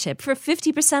lifetime membership for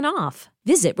 50% off.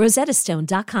 Visit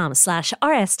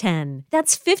rosettastone.com/rs10.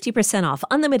 That's 50% off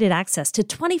unlimited access to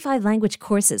 25 language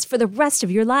courses for the rest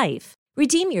of your life.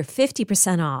 Redeem your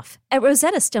 50% off at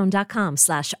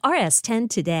rosettastone.com/rs10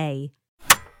 today.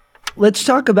 Let's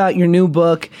talk about your new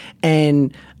book,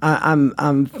 and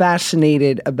I'm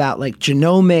fascinated about like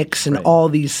genomics and all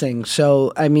these things.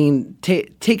 So, I mean,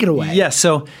 take it away. Yes.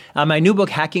 So my new book,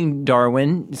 Hacking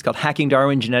Darwin, it's called Hacking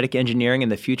Darwin: Genetic Engineering and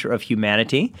the Future of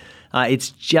Humanity.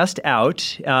 It's just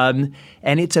out, and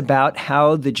it's about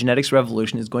how the genetics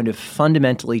revolution is going to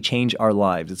fundamentally change our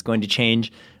lives. It's going to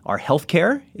change our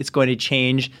healthcare. It's going to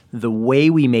change the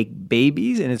way we make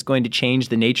babies, and it's going to change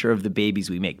the nature of the babies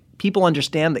we make. People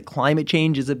understand that climate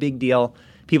change is a big deal.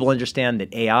 People understand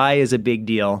that AI is a big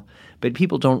deal. But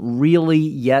people don't really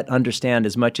yet understand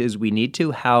as much as we need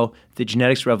to how the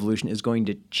genetics revolution is going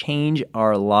to change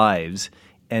our lives.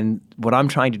 And what I'm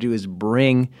trying to do is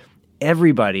bring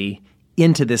everybody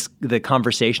into the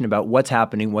conversation about what's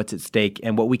happening, what's at stake,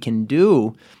 and what we can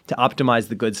do to optimize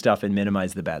the good stuff and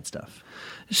minimize the bad stuff.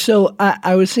 So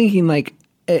I was thinking, like,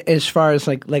 as far as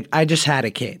like I just had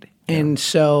a kid, and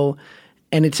so,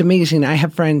 and it's amazing. I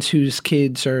have friends whose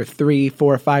kids are 3,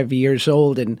 4, 5 years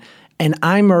old, and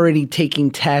I'm already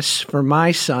taking tests for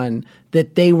my son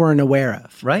that they weren't aware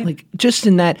of. Right. Like, just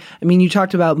in that, I mean, you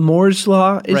talked about Moore's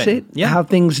Law, is it? Yeah. How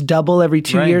things double every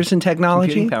 2 years in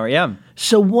technology? Computing power, yeah.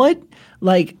 So what,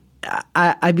 like,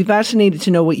 I'd be fascinated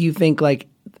to know what you think, like,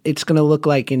 it's going to look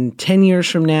like in 10 years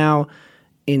from now,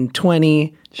 in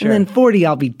 20, and then 40,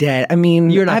 I'll be dead. I mean,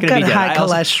 You're not I've going to got be dead. high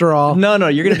cholesterol. No,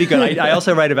 you're going to be good. I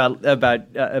also write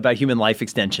about human life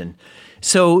extension.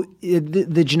 So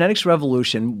the genetics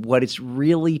revolution, what it's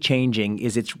really changing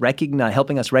is it's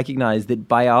helping us recognize that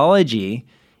biology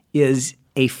is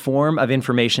a form of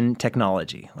information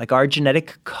technology. Like, our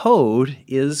genetic code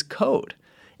is code.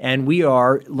 And we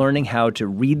are learning how to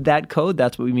read that code.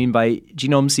 That's what we mean by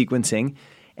genome sequencing.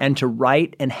 And to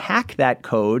write and hack that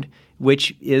code,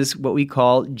 which is what we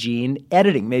call gene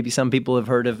editing. Maybe some people have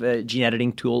heard of a gene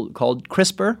editing tool called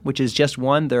CRISPR, which is just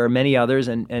one. There are many others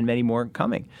and many more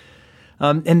coming.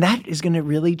 And that is going to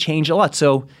really change a lot.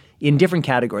 So in different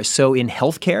categories. So in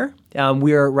healthcare,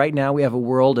 right now we have a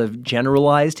world of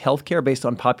generalized healthcare based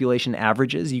on population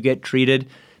averages. You get treated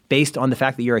based on the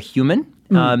fact that you're a human,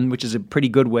 which is a pretty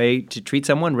good way to treat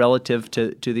someone relative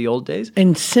to the old days.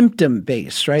 And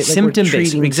symptom-based, right? Like,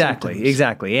 Symptom-based,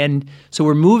 exactly. And so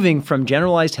we're moving from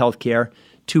generalized healthcare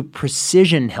to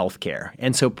precision healthcare.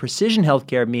 And so precision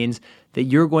healthcare means that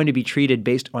you're going to be treated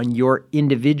based on your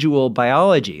individual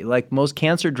biology. Like most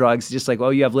cancer drugs, just like,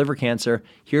 well, you have liver cancer,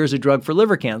 here's a drug for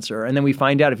liver cancer. And then we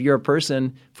find out if you're a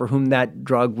person for whom that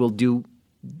drug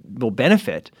will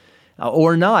benefit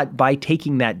or not by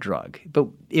taking that drug. But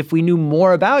if we knew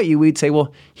more about you, we'd say,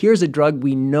 well, here's a drug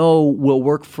we know will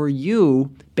work for you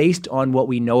based on what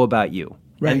we know about you.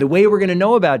 Right. And the way we're going to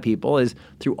know about people is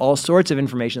through all sorts of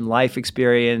information, life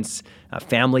experience,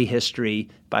 family history,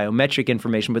 biometric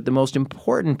information. But the most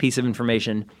important piece of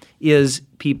information is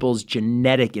people's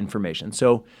genetic information.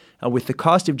 So with the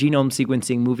cost of genome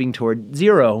sequencing moving toward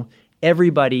zero,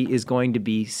 everybody is going to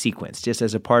be sequenced just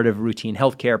as a part of routine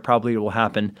healthcare. Probably it will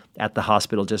happen at the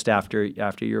hospital just after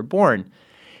you're born.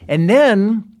 And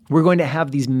then we're going to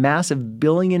have these massive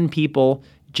billion people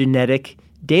genetic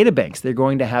data banks. They're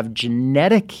going to have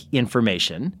genetic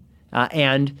information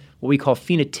and what we call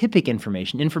phenotypic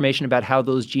information about how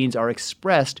those genes are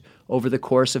expressed over the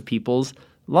course of people's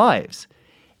lives.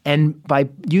 And by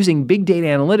using big data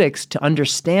analytics to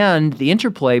understand the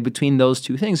interplay between those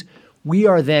two things, we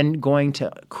are then going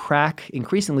to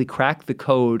increasingly crack the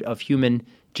code of human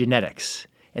genetics.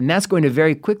 And that's going to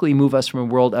very quickly move us from a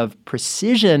world of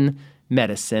precision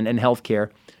medicine and healthcare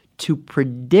to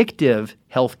predictive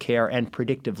healthcare and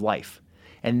predictive life.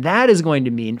 And that is going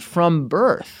to mean from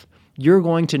birth, you're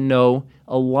going to know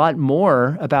a lot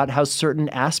more about how certain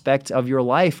aspects of your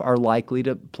life are likely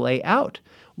to play out.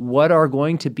 What are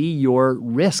going to be your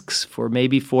risks for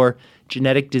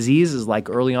genetic diseases like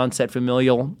early onset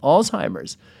familial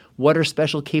Alzheimer's? What are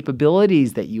special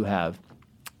capabilities that you have?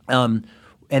 And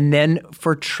then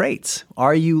for traits,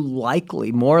 are you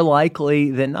more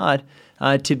likely than not,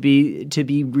 to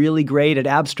be really great at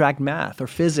abstract math or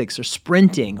physics or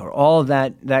sprinting or all of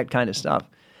that kind of stuff?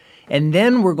 And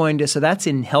then so that's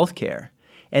in healthcare.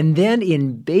 And then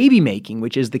in baby making,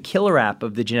 which is the killer app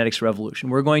of the genetics revolution,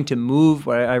 we're going to move.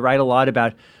 I write a lot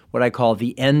about what I call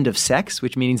the end of sex,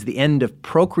 which means the end of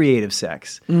procreative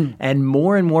sex. And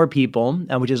more people,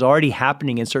 which is already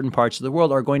happening in certain parts of the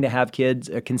world, are going to have kids,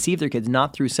 conceive their kids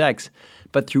not through sex,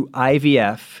 but through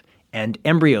IVF and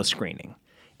embryo screening.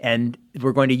 And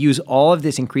we're going to use all of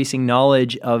this increasing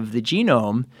knowledge of the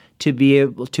genome to be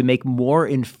able to make more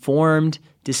informed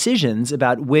decisions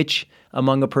about which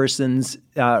among a person's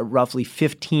roughly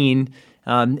 15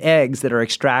 eggs that are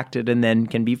extracted and then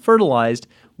can be fertilized,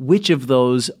 which of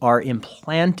those are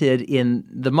implanted in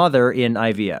the mother in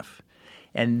IVF.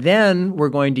 And then we're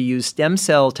going to use stem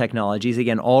cell technologies,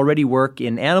 again, already work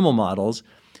in animal models,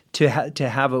 to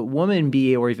have a woman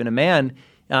or even a man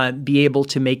be able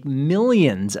to make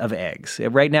millions of eggs.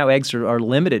 Right now, eggs are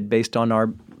limited based on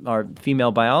our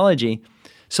female biology.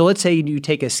 So let's say you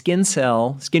take a skin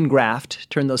graft,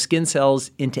 turn those skin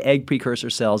cells into egg precursor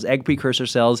cells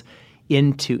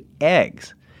into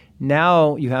eggs.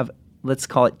 Now you have, let's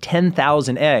call it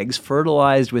 10,000 eggs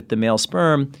fertilized with the male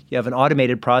sperm. You have an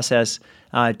automated process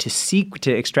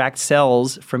to extract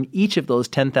cells from each of those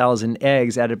 10,000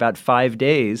 eggs at about 5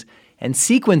 days and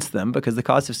sequence them because the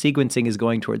cost of sequencing is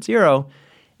going towards zero.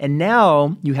 And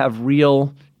now you have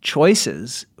real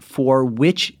choices for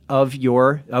which of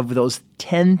those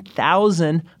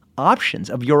 10,000 options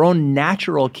of your own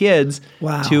natural kids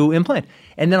to implant.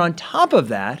 And then on top of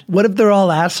that, what if they're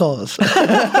all assholes?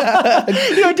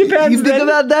 It depends. You think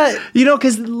about that?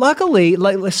 Because luckily,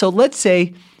 so let's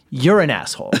say you're an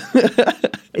asshole.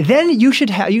 Then you should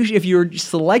have, if you're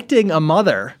selecting a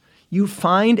mother, you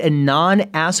find a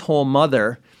non-asshole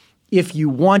mother if you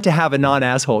want to have a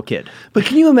non-asshole kid. But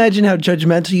can you imagine how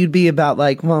judgmental you'd be about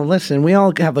well, listen, we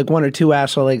all have one or two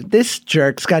assholes. This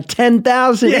jerk's got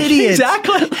 10,000 idiots.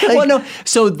 Exactly. Well, no.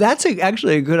 So that's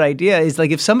actually a good idea. Is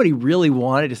if somebody really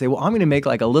wanted to say, well, I'm going to make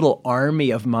a little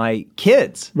army of my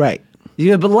kids. Right.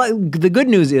 Yeah, but the good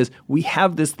news is we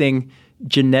have this thing,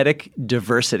 genetic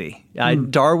diversity.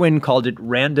 Darwin called it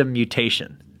random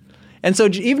mutation. And so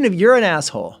even if you're an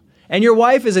asshole, and your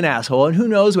wife is an asshole, and who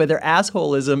knows whether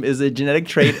assholism is a genetic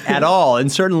trait at all,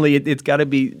 and certainly it's got to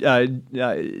be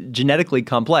genetically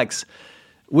complex.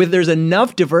 There's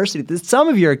enough diversity that some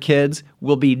of your kids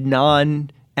will be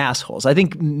non-assholes. I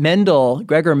think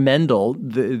Gregor Mendel,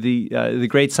 the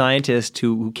great scientist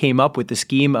who came up with the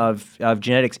scheme of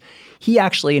genetics, he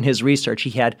actually in his research,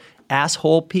 he had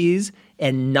asshole peas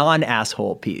and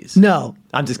non-asshole peas. No.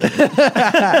 I'm just kidding.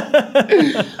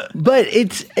 But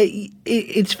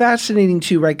it's fascinating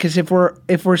too, right? Because if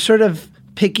we're sort of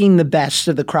picking the best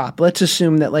of the crop, let's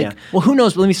assume that Well, who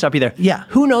knows? Let me stop you there. Yeah.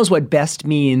 Who knows what best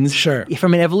means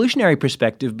from an evolutionary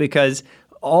perspective? Because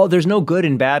there's no good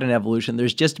and bad in evolution.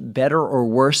 There's just better or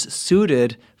worse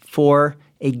suited for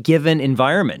a given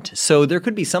environment. So there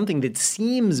could be something that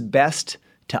seems best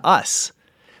to us,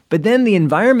 but then the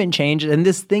environment changes, and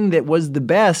this thing that was the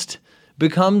best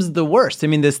becomes the worst. I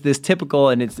mean, this typical,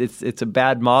 and it's a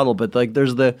bad model, but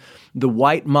there's the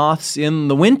white moths in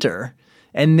the winter,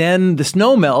 and then the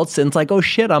snow melts, and it's oh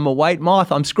shit, I'm a white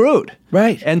moth, I'm screwed.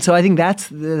 Right. And so I think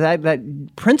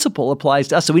that principle applies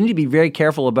to us. So we need to be very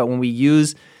careful about when we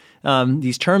use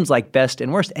these terms like best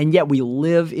and worst, and yet we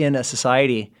live in a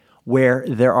society where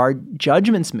there are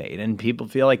judgments made and people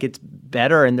feel like it's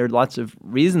better, and there are lots of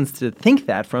reasons to think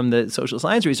that from the social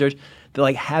science research,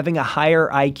 that having a higher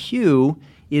IQ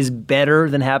is better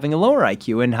than having a lower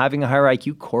IQ. And having a higher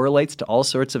IQ correlates to all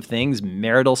sorts of things,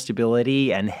 marital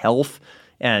stability and health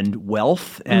and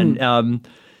wealth. And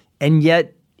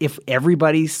yet, if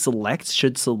everybody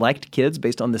should select kids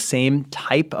based on the same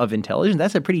type of intelligence,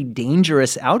 that's a pretty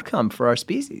dangerous outcome for our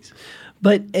species.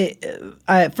 But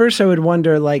at first I would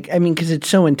wonder, because it's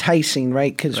so enticing,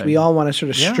 right? Because we all want to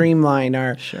sort of streamline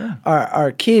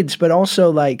our kids, but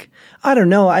also I don't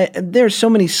know. There's so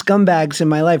many scumbags in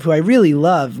my life who I really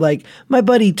love. Like my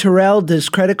buddy Terrell does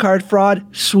credit card fraud,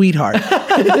 sweetheart. but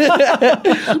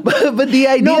the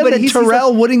idea that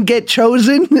Terrell wouldn't get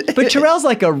chosen. But Terrell's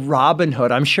like a Robin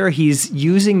Hood. I'm sure he's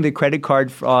using the credit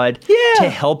card fraud to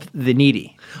help the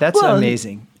needy. That's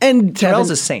amazing. And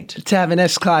Terrell's a saint. To have an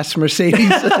S-Class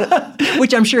Mercedes.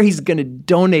 Which I'm sure he's going to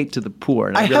donate to the poor.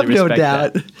 And I really have no respect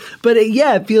doubt. That. But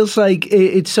it feels like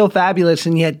it's so fabulous,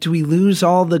 and yet do we lose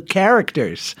all the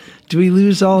characters? Do we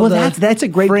lose all that's a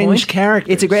great fringe point.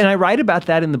 characters? It's a great, and I write about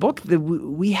that in the book. That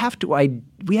we have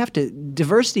to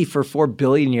diversity for 4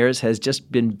 billion years has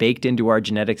just been baked into our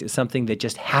genetics. It's something that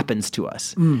just happens to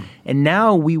us. And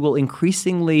now we will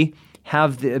increasingly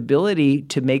have the ability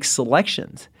to make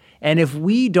selections. And if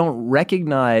we don't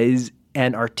recognize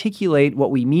and articulate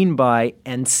what we mean by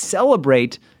and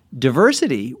celebrate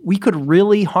diversity, we could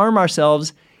really harm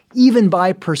ourselves even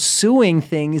by pursuing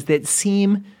things that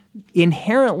seem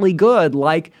inherently good,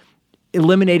 like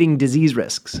eliminating disease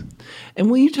risks. And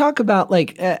when you talk about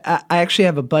I actually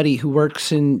have a buddy who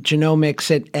works in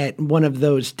genomics at one of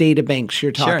those data banks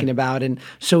you're talking about. And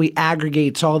so he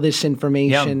aggregates all this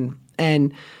information.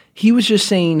 And he was just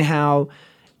saying how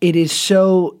it is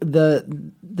so the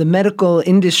medical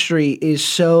industry is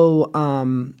so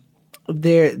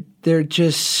they're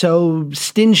just so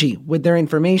stingy with their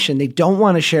information. They don't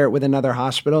want to share it with another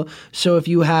hospital. So if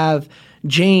you have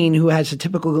Jane, who has a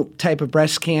typical type of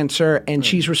breast cancer, and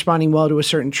she's responding well to a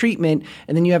certain treatment,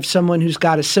 and then you have someone who's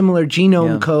got a similar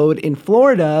genome code in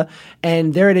Florida,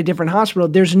 and they're at a different hospital,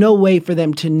 there's no way for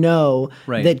them to know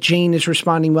that Jane is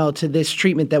responding well to this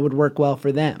treatment that would work well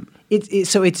for them.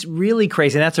 So it's really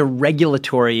crazy, and that's a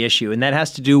regulatory issue, and that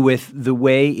has to do with the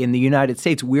way in the United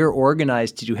States we're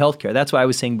organized to do healthcare. That's why I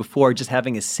was saying before, just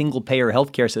having a single-payer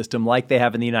healthcare system like they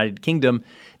have in the United Kingdom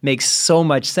makes so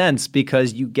much sense,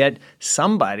 because you get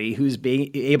somebody who's being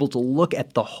able to look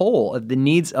at the whole of the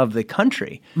needs of the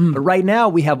country. But right now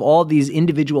we have all these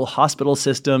individual hospital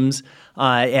systems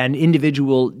and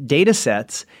individual data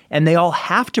sets, and they all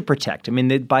have to protect. I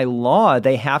mean, by law,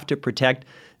 they have to protect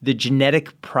the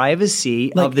genetic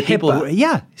privacy of the people. And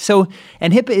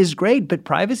HIPAA is great, but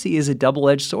privacy is a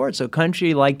double-edged sword. So a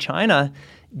country like China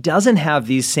doesn't have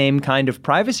these same kind of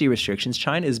privacy restrictions.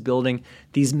 China is building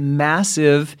these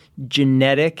massive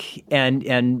genetic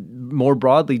and more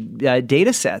broadly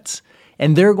data sets,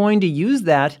 and they're going to use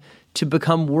that to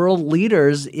become world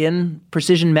leaders in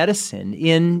precision medicine,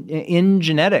 in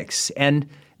genetics, and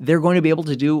they're going to be able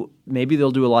to maybe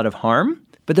they'll do a lot of harm,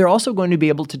 but they're also going to be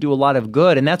able to do a lot of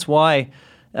good. And that's why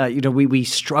we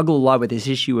struggle a lot with this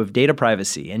issue of data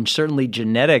privacy. And certainly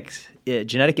genetic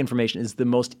information is the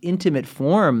most intimate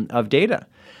form of data.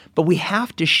 But we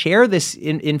have to share this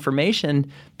information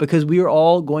because we are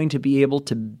all going to be able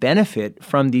to benefit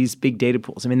from these big data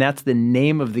pools. I mean, that's the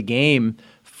name of the game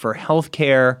for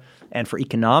healthcare and for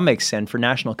economics and for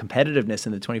national competitiveness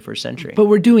in the 21st century. But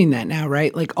we're doing that now,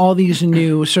 right? Like all these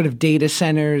new sort of data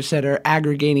centers that are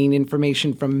aggregating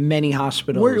information from many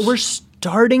hospitals. We're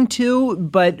starting to,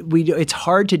 but it's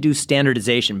hard to do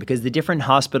standardization because the different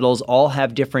hospitals all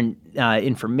have different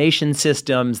information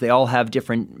systems. They all have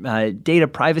different data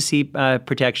privacy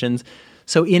protections.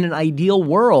 So in an ideal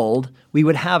world, we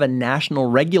would have a national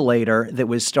regulator that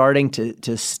was starting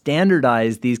to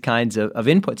standardize these kinds of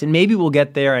inputs. And maybe we'll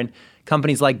get there, and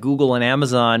companies like Google and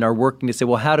Amazon are working to say,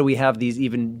 well, how do we have these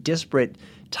even disparate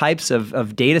types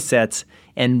of data sets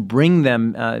and bring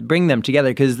them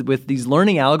together? Because with these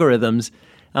learning algorithms,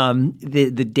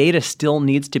 the data still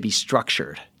needs to be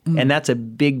structured. And that's a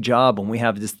big job when we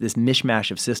have this mishmash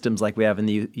of systems like we have in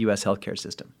the U.S. healthcare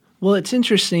system. Well, it's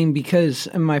interesting because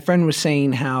my friend was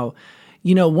saying how,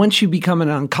 once you become an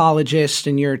oncologist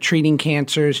and you're treating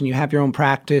cancers and you have your own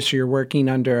practice or you're working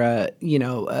under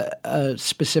a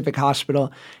specific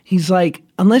hospital, he's like,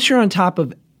 unless you're on top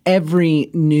of every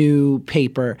new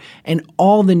paper and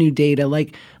all the new data,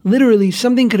 like literally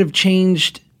something could have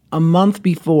changed a month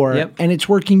before and it's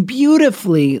working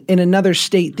beautifully in another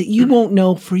state that you won't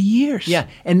know for years. Yeah,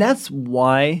 and that's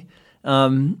why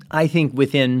I think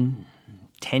within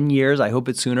 10 years, I hope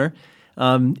it's sooner,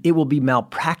 it will be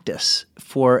malpractice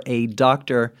for a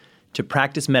doctor to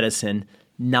practice medicine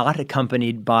not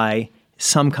accompanied by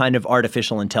some kind of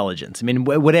artificial intelligence. I mean,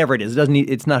 whatever it is,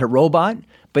 it's not a robot,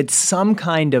 but some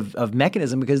kind of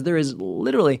mechanism, because there is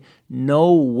literally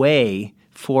no way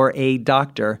for a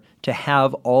doctor to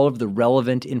have all of the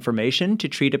relevant information to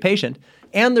treat a patient.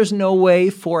 And there's no way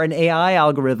for an AI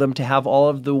algorithm to have all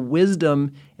of the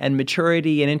wisdom and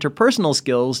maturity and interpersonal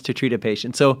skills to treat a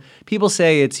patient. So people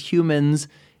say it's humans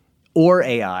or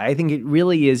AI. I think it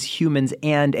really is humans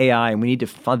and AI. And we need to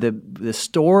find the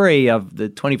story of the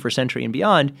 21st century and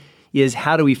beyond is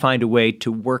how do we find a way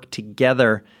to work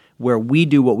together where we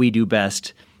do what we do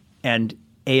best and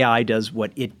AI does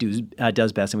what it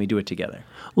does best, and we do it together.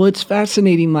 Well, it's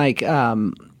fascinating, like,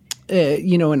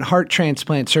 in heart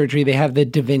transplant surgery, they have the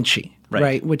Da Vinci,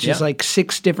 right? Which is like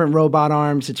 6 different robot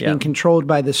arms. It's being controlled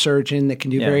by the surgeon that can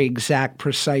do very exact,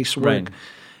 precise work. Right.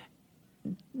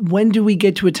 When do we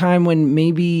get to a time when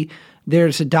maybe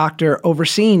there's a doctor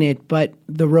overseeing it, but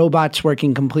the robot's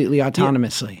working completely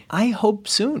autonomously? Yeah, I hope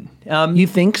soon. You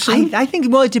think so? I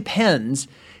think, well, it depends.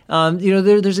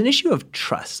 There's an issue of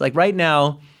trust. Like right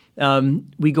now,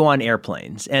 we go on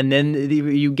airplanes, and then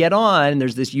you get on, and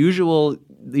there's this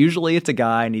usually it's a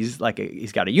guy, and he's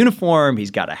got a uniform, he's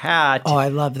got a hat. Oh, I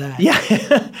love that.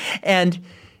 Yeah, and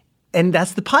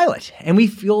that's the pilot, and we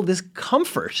feel this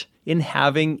comfort in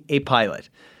having a pilot.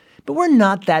 But we're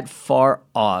not that far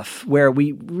off where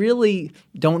we really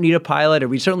don't need a pilot, or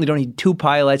we certainly don't need 2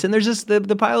 pilots. And there's just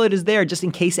the pilot is there just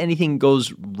in case anything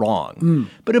goes wrong.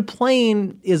 But a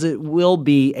plane will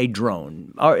be a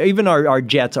drone. Even our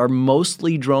jets are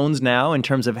mostly drones now in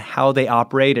terms of how they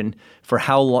operate, and for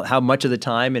how much of the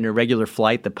time in a regular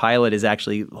flight the pilot is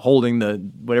actually holding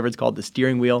whatever it's called, the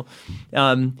steering wheel.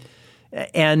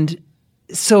 But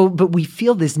we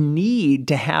feel this need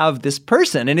to have this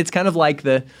person, and it's kind of like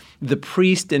the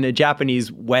priest in a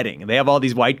Japanese wedding. They have all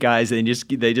these white guys, and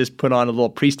they just put on a little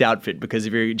priest outfit, because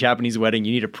if you're a Japanese wedding,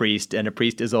 you need a priest, and a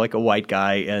priest is like a white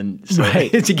guy, and so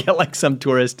to get like some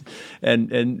tourist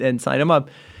and sign him up.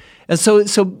 And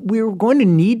so we're going to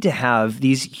need to have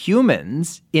these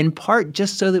humans, in part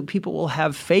just so that people will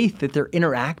have faith that they're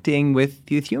interacting with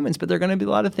humans, but there are going to be a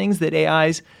lot of things that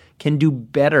AIs can do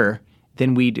better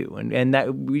than we do. And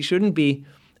that we shouldn't be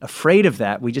afraid of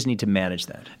that. We just need to manage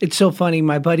that. It's so funny.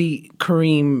 My buddy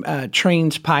Kareem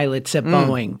trains pilots at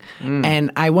Boeing.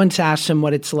 And I once asked him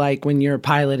what it's like when you're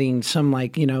piloting some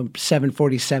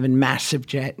 747 massive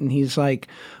jet. And he's like,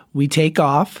 we take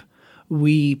off.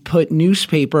 We put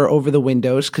newspaper over the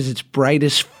windows because it's bright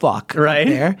as fuck right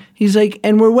there. He's like,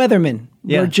 and we're weathermen.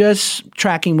 Yeah. We're just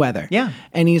tracking weather. Yeah.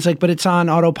 And he's like, but it's on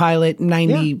autopilot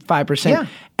 95%. Yeah.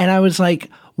 And I was like,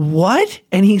 what?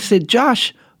 And he said,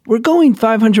 Josh, we're going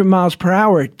 500 miles per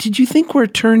hour. Did you think we're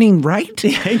turning right?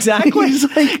 Yeah, exactly. He's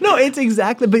like, no, it's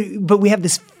exactly. But we have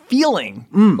this feeling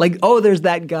like, oh, there's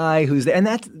that guy who's there. And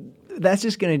that's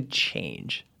just going to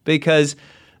change because,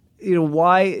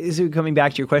 why is it coming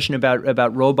back to your question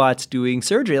about robots doing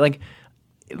surgery? Like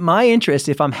my interest,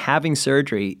 if I'm having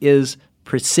surgery, is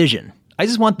precision. I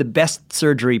just want the best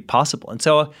surgery possible. And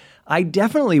so I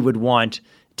definitely would want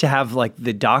to have like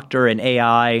the doctor and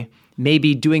AI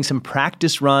maybe doing some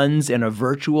practice runs in a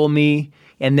virtual me,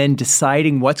 and then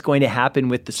deciding what's going to happen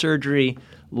with the surgery,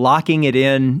 locking it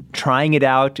in, trying it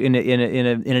out in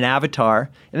an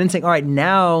avatar, and then saying, all right,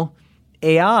 now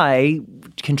AI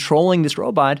controlling this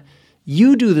robot,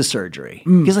 you do the surgery.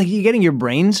 Because like you're getting your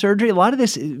brain surgery. A lot of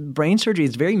this brain surgery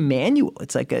is very manual.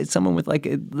 It's like someone with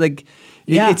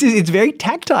it's very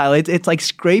tactile. It's like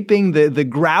scraping the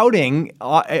grouting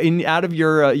out of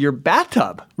your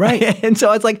bathtub. Right. And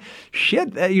so it's like,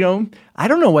 shit, I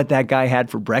don't know what that guy had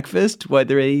for breakfast,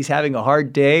 whether he's having a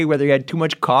hard day, whether he had too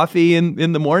much coffee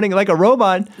in the morning. Like a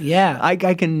robot,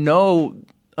 I can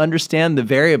understand the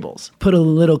variables. Put a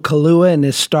little Kahlua in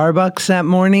his Starbucks that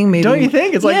morning. Maybe. Don't you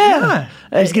think? It's like, I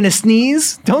was going to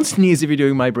sneeze. Don't sneeze if you're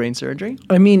doing my brain surgery.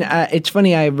 I mean, it's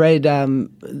funny. I read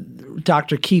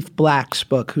Dr. Keith Black's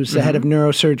book, who's the head of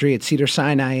neurosurgery at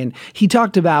Cedars-Sinai, and he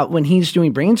talked about when he's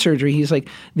doing brain surgery, he's like,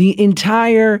 the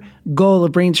entire goal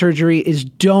of brain surgery is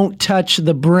don't touch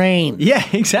the brain. Yeah,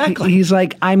 exactly. He's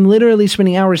like, I'm literally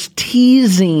spending hours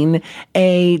teasing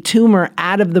a tumor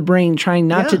out of the brain, trying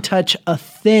not to touch a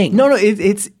thing. No,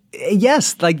 it's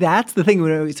yes, like that's the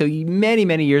thing. So many,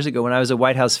 many years ago when I was a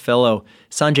White House fellow,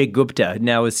 Sanjay Gupta,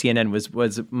 now with CNN,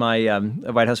 was my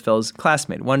White House fellow's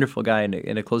classmate, wonderful guy and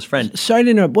a close friend. Sorry to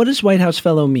interrupt. What does White House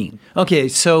fellow mean? Okay,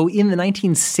 so in the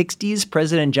 1960s,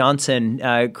 President Johnson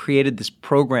created this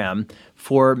program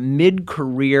for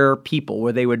mid-career people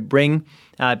where they would bring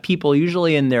people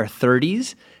usually in their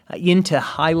 30s into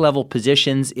high-level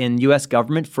positions in U.S.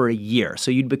 government for a year.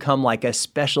 So you'd become like a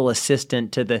special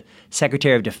assistant to the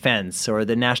Secretary of Defense or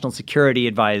the National Security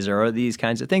Advisor or these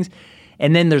kinds of things.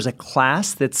 And then there's a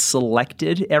class that's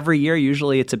selected every year.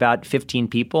 Usually it's about 15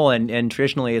 people, and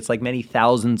traditionally it's like many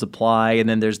thousands apply. And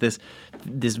then there's this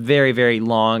very, very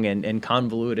long and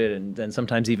convoluted and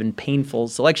sometimes even painful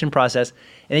selection process.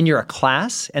 And then you're a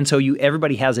class, and so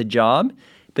everybody has a job.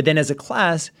 But then as a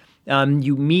class,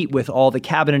 you meet with all the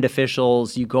cabinet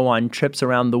officials. You go on trips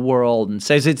around the world, and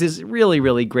so it's this really,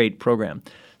 really great program.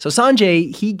 So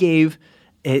Sanjay, he gave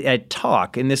a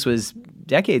talk, and this was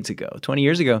decades ago, 20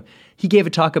 years ago. He gave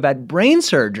a talk about brain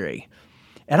surgery.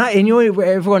 And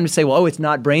everyone would say, well, it's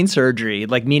not brain surgery,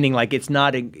 like meaning like it's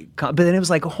not. But then it was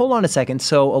like, hold on a second.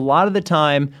 So a lot of the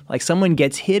time, like someone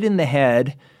gets hit in the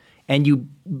head and you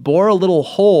bore a little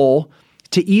hole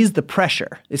to ease the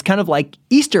pressure. It's kind of like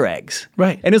Easter eggs.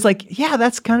 Right. And it's like, yeah,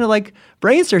 that's kind of like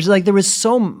brain surgery. Like there was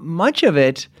so much of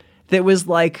it that was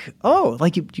like, oh,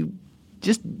 like you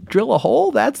just drill a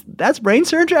hole? That's brain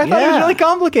surgery? I thought it was really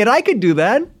complicated. I could do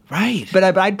that. Right.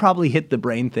 But I'd probably hit the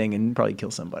brain thing and probably kill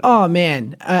somebody. Oh,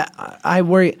 man. I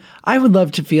worry. I would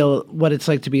love to feel what it's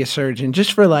like to be a surgeon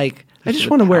just for like, I just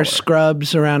want to wear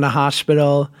scrubs around a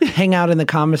hospital, hang out in the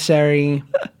commissary.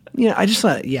 I just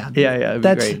thought, it'd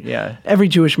that's be great. Yeah, every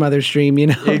Jewish mother's dream,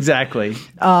 Exactly.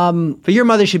 But your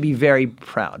mother should be very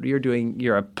proud.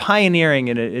 You're a pioneering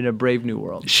in a brave new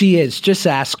world. She is. Just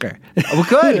ask her. Well,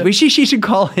 good. She should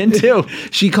call in too.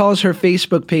 She calls her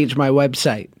Facebook page my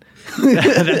website.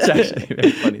 That's actually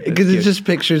very funny. Because it's just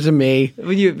pictures of me.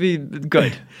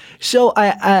 Good. So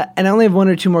I only have one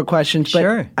or two more questions, but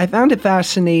sure. I found it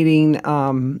fascinating,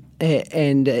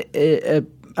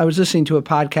 I was listening to a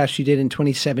podcast you did in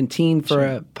 2017 for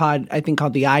a pod, I think,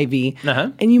 called The Ivy.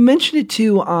 Uh-huh. And you mentioned it,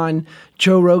 too, on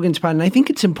Joe Rogan's pod. And I think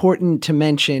it's important to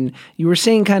mention, you were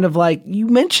saying kind of like, you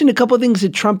mentioned a couple of things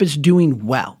that Trump is doing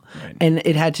well. Right. And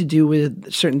it had to do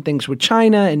with certain things with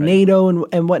China and NATO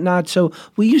and whatnot. So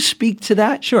will you speak to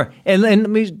that? Sure. And let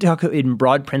me talk in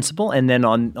broad principle and then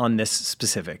on this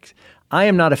specific. I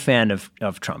am not a fan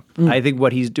of Trump. I think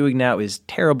what he's doing now is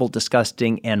terrible,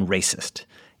 disgusting, and racist.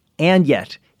 And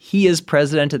yet, he is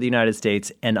president of the United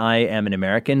States, and I am an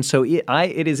American. So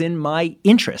it is in my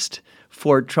interest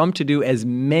for Trump to do as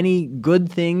many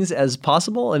good things as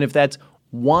possible. And if that's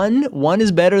one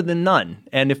is better than none.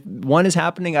 And if one is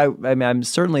happening, I'm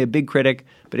certainly a big critic.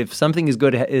 But if something is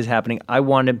good is happening, I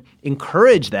want to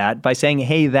encourage that by saying,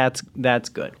 hey, that's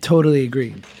good. Totally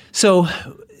agree. So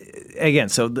again,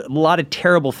 a lot of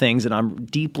terrible things, and I'm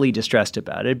deeply distressed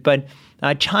about it. But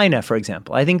China, for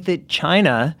example, I think that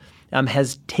China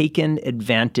has taken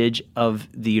advantage of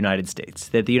the United States.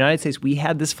 That the United States, we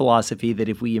had this philosophy that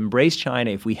if we embrace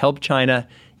China, if we help China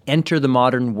enter the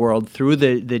modern world through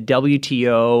the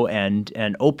WTO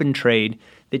and open trade,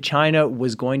 that China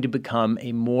was going to become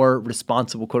a more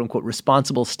responsible, quote unquote,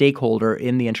 responsible stakeholder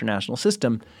in the international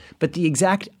system. But the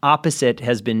exact opposite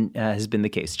has been the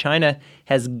case. China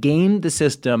has gamed the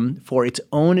system for its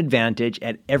own advantage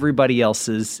at everybody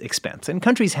else's expense. And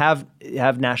countries have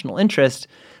national interest,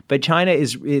 but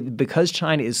because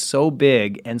China is so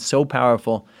big and so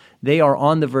powerful, they are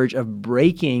on the verge of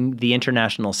breaking the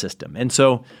international system. And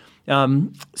so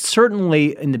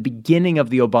certainly in the beginning of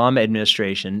the Obama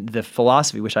administration, the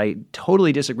philosophy, which I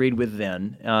totally disagreed with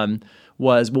then,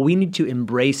 was, well, we need to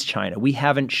embrace China. We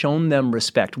haven't shown them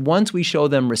respect. Once we show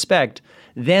them respect,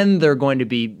 then they're going to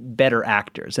be better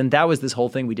actors. And that was this whole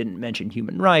thing. We didn't mention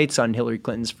human rights on Hillary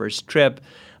Clinton's first trip.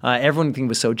 Everyone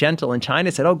was so gentle. And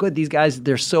China said, oh, good, these guys,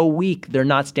 they're so weak. They're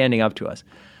not standing up to us.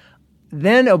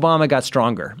 Then Obama got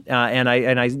stronger. And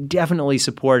I definitely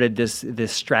supported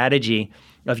this strategy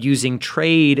of using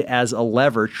trade as a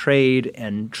lever, trade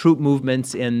and troop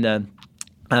movements in the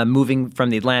moving from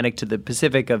the Atlantic to the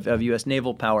Pacific of U.S.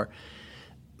 naval power.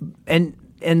 And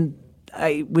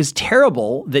it was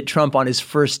terrible that Trump on his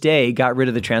first day got rid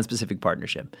of the Trans-Pacific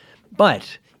Partnership.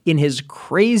 But in his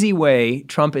crazy way,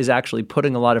 Trump is actually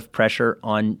putting a lot of pressure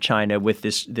on China with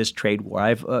this trade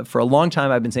war. For a long time,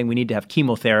 I've been saying we need to have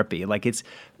chemotherapy. Like it's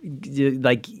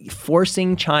like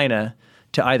forcing China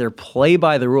to either play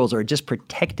by the rules or just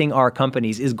protecting our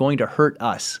companies is going to hurt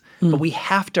us. But we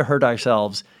have to hurt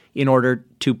ourselves in order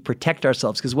to protect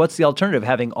ourselves. Because what's the alternative?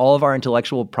 Having all of our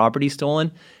intellectual property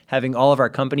stolen, having all of our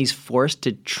companies forced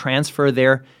to transfer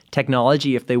their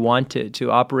technology if they want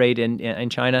to operate in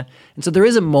China. And so there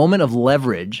is a moment of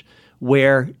leverage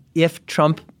where if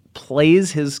Trump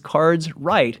plays his cards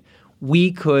right,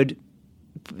 we could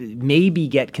maybe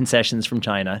get concessions from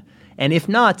China And if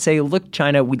not, say, look,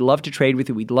 China, we'd love to trade with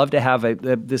you. We'd love to have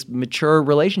this mature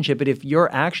relationship. But if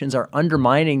your actions are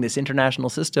undermining this international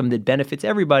system that benefits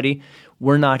everybody,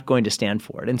 we're not going to stand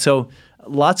for it. And so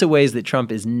lots of ways that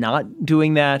Trump is not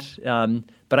doing that.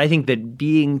 But I think that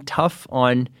being tough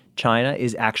on China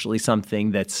is actually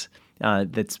something that's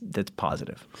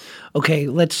positive. Okay,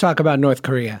 let's talk about North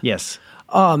Korea. Yes.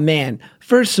 Oh, man.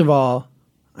 First of all,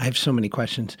 I have so many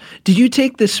questions. Did you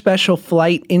take this special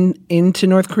flight into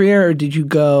North Korea, or did you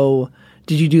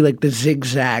do like the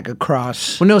zigzag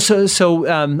across? Well, no. So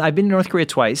I've been to North Korea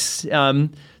twice.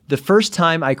 The first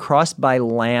time I crossed by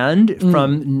land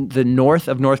from the north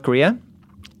of North Korea,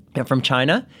 from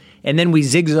China. And then we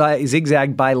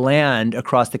zigzagged by land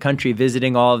across the country,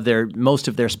 visiting most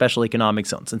of their special economic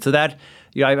zones. And so that,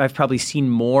 I've probably seen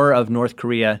more of North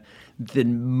Korea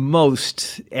than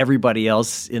most everybody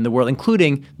else in the world,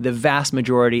 including the vast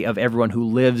majority of everyone who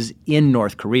lives in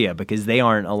North Korea, because they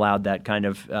aren't allowed that kind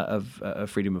of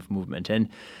freedom of movement. And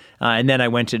then I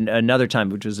went another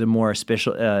time, which was a more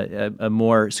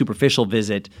superficial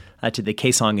visit to the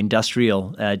Kaesong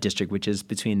Industrial District, which is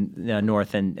between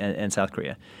North and South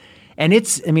Korea. And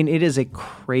it is a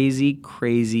crazy,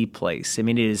 crazy place. I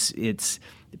mean,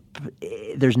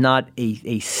 there's not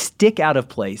a stick out of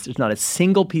place. There's not a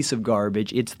single piece of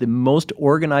garbage. It's the most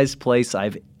organized place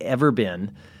I've ever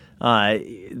been. When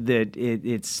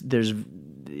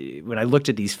I looked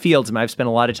at these fields, and I've spent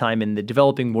a lot of time in the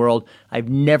developing world, I've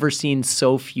never seen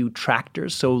so few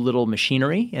tractors, so little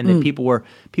machinery, and that people were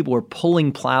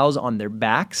pulling plows on their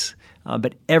backs,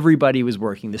 but everybody was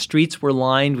working. The streets were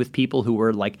lined with people who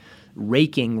were like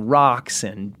raking rocks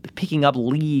and picking up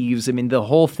leaves. I mean, the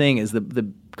whole thing is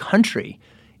the country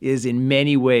is in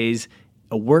many ways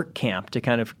a work camp to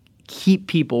kind of keep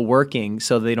people working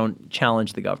so they don't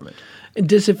challenge the government.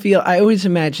 Does it feel – I always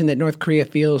imagine that North Korea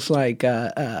feels like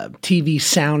a TV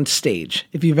sound stage,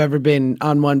 if you've ever been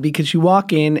on one, because you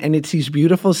walk in and it's these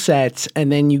beautiful sets,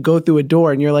 and then you go through a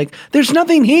door and you're like, there's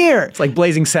nothing here. It's like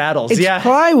Blazing Saddles. It's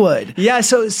plywood. Yeah,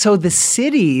 so the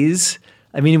cities –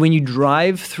 I mean, when you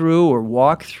drive through or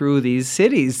walk through these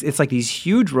cities, it's like these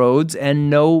huge roads and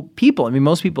no people. I mean,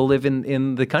 most people live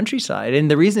in the countryside.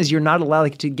 And the reason is you're not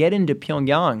allowed to get into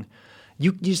Pyongyang.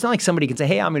 It's not like somebody can say,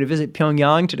 hey, I'm going to visit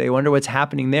Pyongyang today. I wonder what's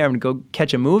happening there. I'm going to go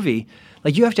catch a movie.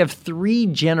 Like, you have to have 3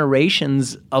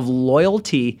 generations of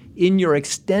loyalty in your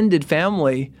extended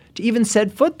family to even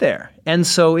set foot there. And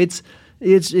so it's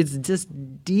just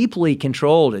deeply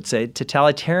controlled. It's a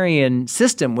totalitarian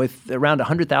system with around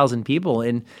 100,000 people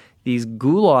in these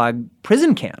gulag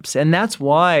prison camps. And that's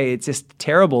why it's just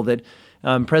terrible that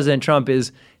President Trump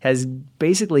has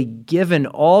basically given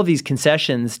all these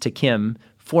concessions to Kim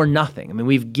for nothing. I mean,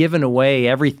 we've given away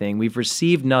everything. We've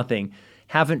received nothing.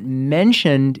 Haven't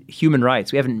mentioned human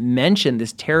rights. We haven't mentioned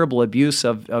this terrible abuse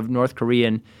of North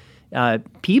Korean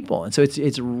people. And so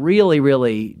it's really,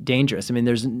 really dangerous. I mean,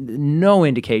 there's no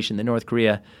indication that North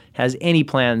Korea has any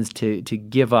plans to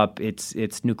give up its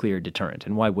nuclear deterrent.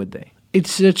 And why would they?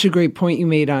 It's such a great point you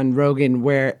made on Rogan,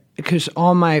 because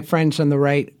all my friends on the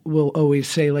right will always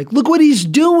say, like, look what he's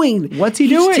doing. What's he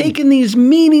doing? He's taking these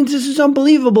meetings. This is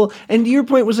unbelievable. And your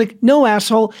point was like, no,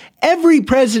 asshole. Every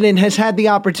president has had the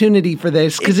opportunity for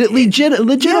this because it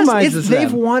legitimizes them.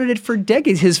 They've wanted it for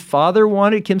decades. His father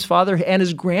wanted, Kim's father, and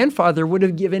his grandfather would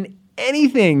have given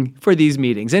anything for these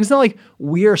meetings. And it's not like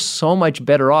we're so much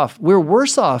better off. We're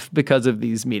worse off because of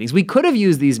these meetings. We could have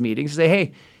used these meetings to say,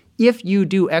 hey, if you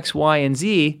do X, Y, and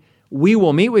Z, we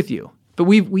will meet with you. But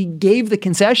we gave the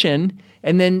concession,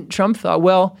 and then Trump thought,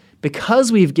 well,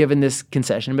 because we've given this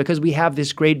concession, because we have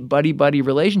this great buddy-buddy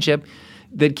relationship,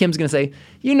 that Kim's going to say,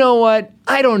 you know what?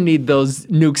 I don't need those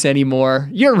nukes anymore.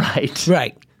 You're right.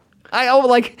 Right.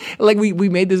 We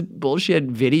made this bullshit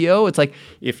video. It's like,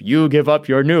 if you give up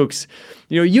your nukes,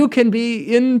 you can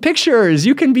be in pictures.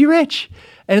 You can be rich.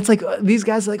 And it's like, these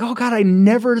guys are like, oh, God, I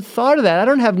never thought of that. I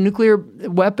don't have nuclear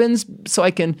weapons, so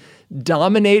I can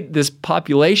dominate this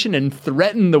population and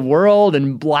threaten the world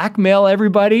and blackmail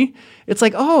everybody. It's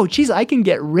like, oh, geez, I can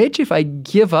get rich if I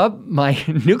give up my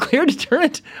nuclear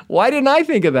deterrent. Why didn't I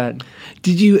think of that?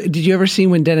 Did you ever see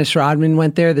when Dennis Rodman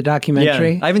went there, the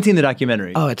documentary? Yeah, I haven't seen the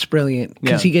documentary. Oh, it's brilliant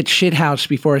because he gets shithoused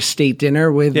before a state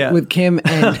dinner with Kim,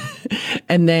 and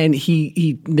and then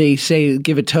they say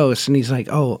give a toast, and he's like,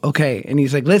 oh, okay, and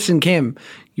he's like, listen, Kim,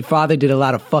 your father did a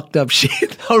lot of fucked up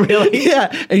shit. Oh, really?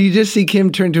 Yeah, and you just see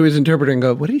Kim turn to his interpreter and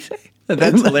go, what did he say?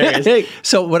 That's hilarious.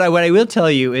 So what I will tell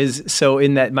you is, so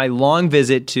in that my long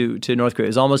visit to North Korea, it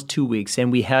was almost 2 weeks,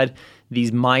 and we had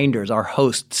these minders, our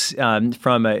hosts,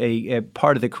 from a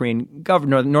part of the Korean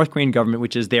government, North Korean government,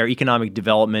 which is their economic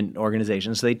development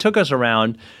organization. So they took us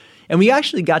around, And we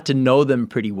actually got to know them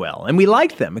pretty well. And we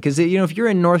liked them because, if you're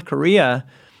in North Korea,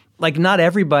 like not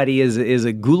everybody is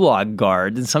a gulag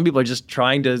guard, and some people are just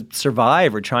trying to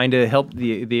survive or trying to help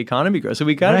the economy grow. So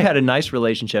we kind of had a nice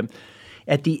relationship.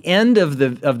 At the end of the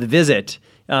visit,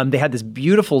 they had this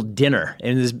beautiful dinner,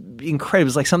 and this incredible. It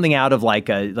was like something out of like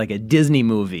a Disney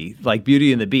movie, like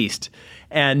Beauty and the Beast.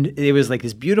 And it was like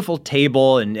this beautiful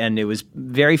table, and it was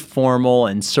very formal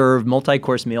and served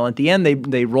multi-course meal. At the end,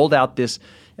 they rolled out this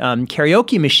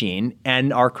karaoke machine,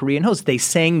 and our Korean hosts, they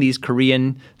sang these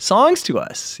Korean songs to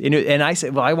us. And I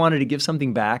said, well, I wanted to give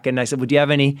something back. And I said, well, do you have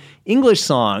any English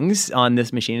songs on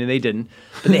this machine? And they didn't.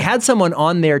 But they had someone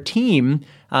on their team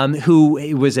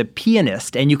who was a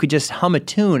pianist, and you could just hum a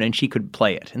tune and she could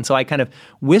play it. And so I kind of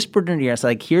whispered in her ear, I said,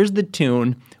 like, here's the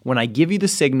tune. When I give you the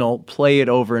signal, play it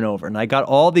over and over. And I got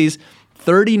all these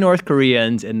 30 North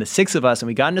Koreans and the 6 of us, and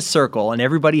we got in a circle, and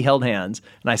everybody held hands.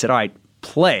 And I said, all right,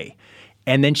 play.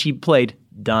 And then she played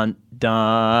dun,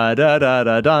 da, da, da,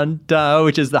 da, dun, da,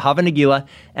 which is the Hava Nagila.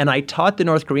 And I taught the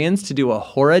North Koreans to do a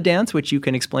hora dance, which you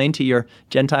can explain to your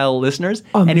Gentile listeners.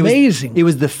 Amazing. And it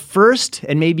was the first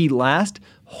and maybe last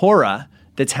hora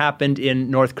that's happened in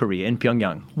North Korea, in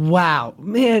Pyongyang. Wow.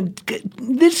 Man,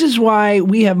 this is why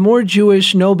we have more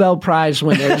Jewish Nobel Prize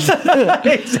winners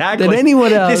Exactly. than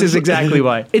anyone else. This is exactly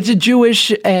why. It's a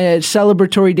Jewish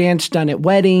celebratory dance done at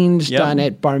weddings, done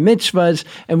at bar mitzvahs,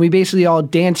 and we basically all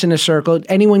dance in a circle.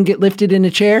 Anyone get lifted in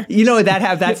a chair?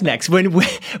 That's next.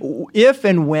 If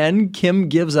and when Kim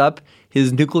gives up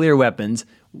his nuclear weapons,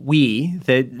 we,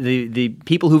 the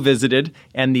people who visited,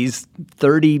 and these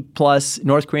 30 plus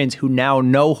North Koreans who now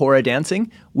know hora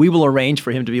dancing, we will arrange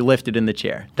for him to be lifted in the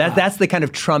chair. That's the kind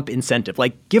of Trump incentive.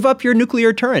 Like, give up your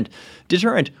nuclear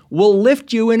deterrent. We'll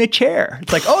lift you in a chair.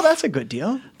 It's like, oh, that's a good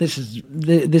deal. This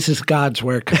is God's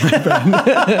work, my friend.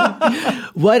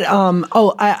 What?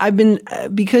 I've been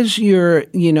because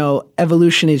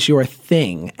evolution is your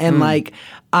thing, and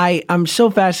I'm so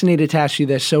fascinated to ask you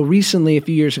this. So recently, a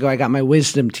few years ago, I got my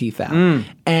wisdom teeth out.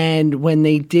 And when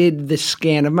they did the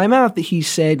scan of my mouth, he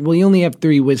said, well, you only have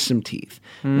 3 wisdom teeth.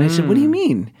 And I said, what do you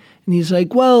mean? And he's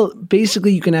like, well,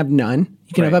 basically you can have none.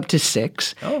 You can have up to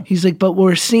 6. Oh. He's like, but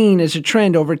we're seeing as a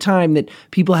trend over time that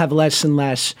people have less and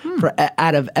less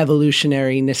out of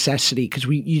evolutionary necessity because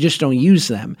you just don't use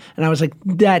them. And I was like,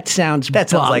 that sounds like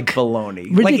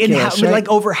baloney. Ridiculous, like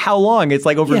over how long? It's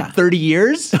like over 30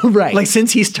 years? Right. Like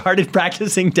since he started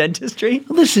practicing dentistry?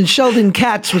 Listen, Sheldon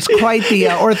Katz was quite the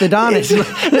orthodontist.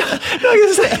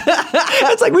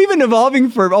 It's like we've been evolving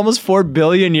for almost 4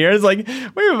 billion years. Like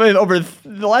we've been over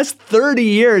the last 30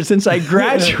 years since I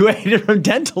graduated from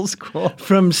dental school.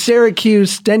 From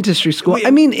Syracuse Dentistry School.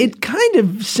 I mean, it kind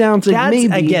of sounds like that's,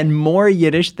 maybe... again, more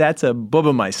Yiddish. That's a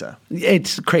bubamaisa.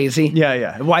 It's crazy.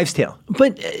 Yeah. Wives' tale.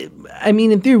 But, I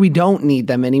mean, in theory, we don't need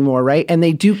them anymore, right? And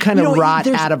they do kind of rot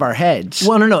out of our heads.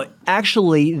 Well, no.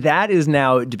 Actually, that is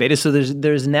now debated. So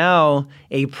there's now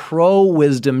a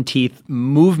pro-wisdom teeth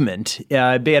movement.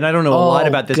 And I don't know a lot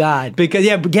about this. God. Because,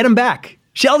 get them back.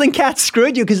 Sheldon Katz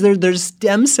screwed you because there's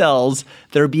stem cells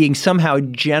that are being somehow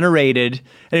generated.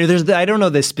 And I don't know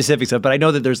the specifics of it, but I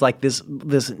know that there's like this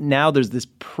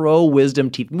pro-wisdom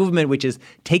teeth movement, which is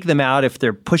take them out if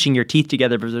they're pushing your teeth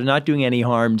together, but if they're not doing any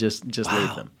harm, just leave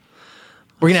them.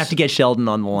 We're going to have to get Sheldon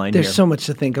on the line There's here. so much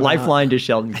to think about. Lifeline to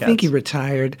Sheldon Katz. I think he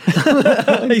retired.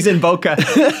 He's in Boca.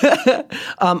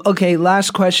 Okay,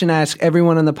 last question. I ask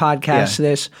everyone on the podcast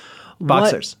this.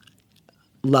 Boxers.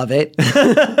 Love it.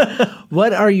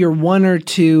 What are your 1 or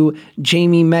 2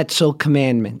 Jamie Metzl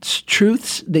commandments,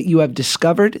 truths that you have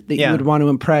discovered that you would want to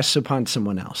impress upon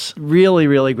someone else? Really,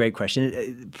 really great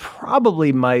question.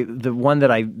 Probably the one that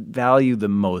I value the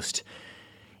most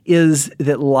is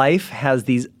that life has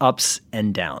these ups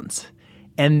and downs,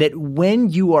 and that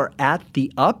when you are at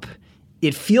the up,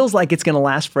 it feels like it's going to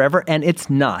last forever, and it's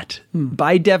not.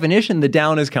 By definition, the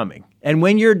down is coming. And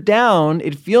when you're down,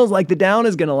 it feels like the down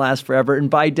is going to last forever. And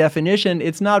by definition,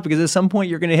 it's not, because at some point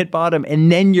you're going to hit bottom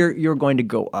and then you're going to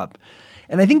go up.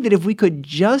 And I think that if we could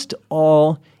just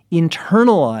all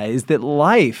internalize that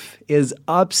life is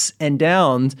ups and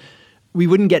downs, we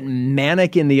wouldn't get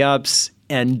manic in the ups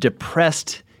and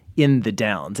depressed in the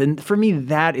downs. And for me,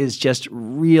 that is just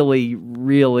really,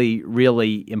 really,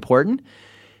 really important.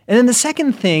 And then the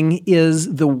second thing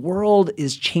is the world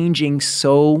is changing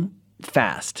so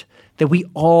fast that we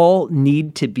all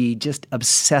need to be just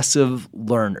obsessive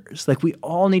learners. Like we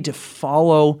all need to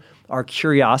follow our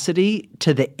curiosity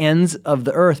to the ends of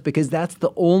the earth, because that's the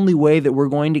only way that we're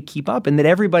going to keep up, and that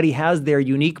everybody has their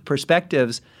unique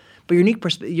perspectives, but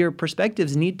your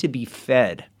perspectives need to be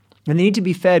fed. And they need to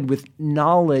be fed with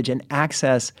knowledge and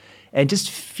access and just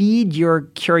feed your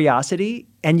curiosity.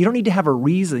 And you don't need to have a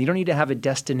reason. You don't need to have a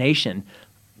destination.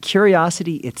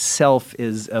 Curiosity itself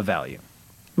is of value.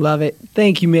 Love it.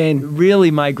 Thank you, man.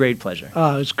 Really my great pleasure.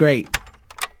 Oh, it was great.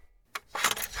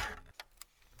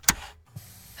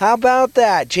 How about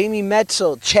that? Jamie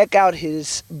Metzl, check out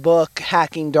his book,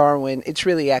 Hacking Darwin. It's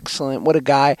really excellent. What a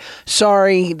guy.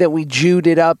 Sorry that we Jewed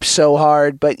it up so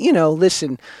hard, but,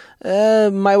 listen,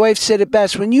 my wife said it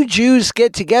best. When you Jews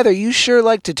get together, you sure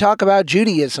like to talk about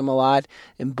Judaism a lot,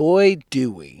 and boy,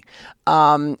 do we.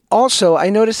 Also,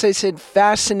 I noticed I said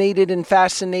fascinated and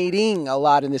fascinating a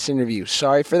lot in this interview.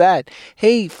 Sorry for that.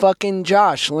 Hey, fucking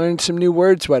Josh, learn some new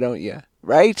words, why don't you?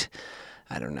 Right?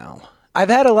 I don't know. I've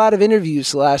had a lot of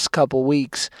interviews the last couple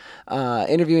weeks,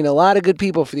 interviewing a lot of good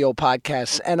people for the old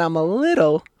podcast, and I'm a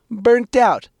little burnt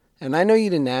out. And I know you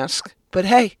didn't ask, but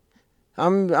hey,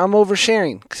 I'm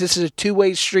oversharing because this is a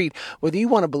two-way street, whether you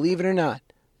want to believe it or not.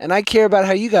 And I care about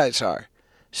how you guys are.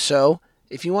 So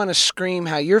if you want to scream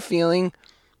how you're feeling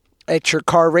at your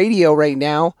car radio right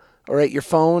now, or at your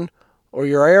phone, or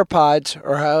your AirPods,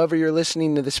 or however you're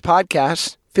listening to this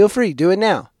podcast, feel free, do it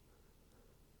now.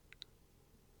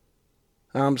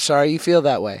 I'm sorry you feel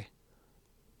that way.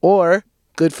 Or,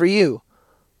 good for you.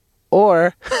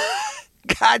 Or,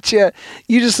 gotcha,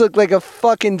 you just look like a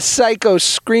fucking psycho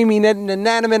screaming at an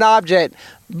inanimate object.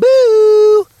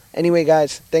 Boo! Anyway,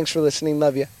 guys, thanks for listening.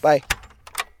 Love you. Bye.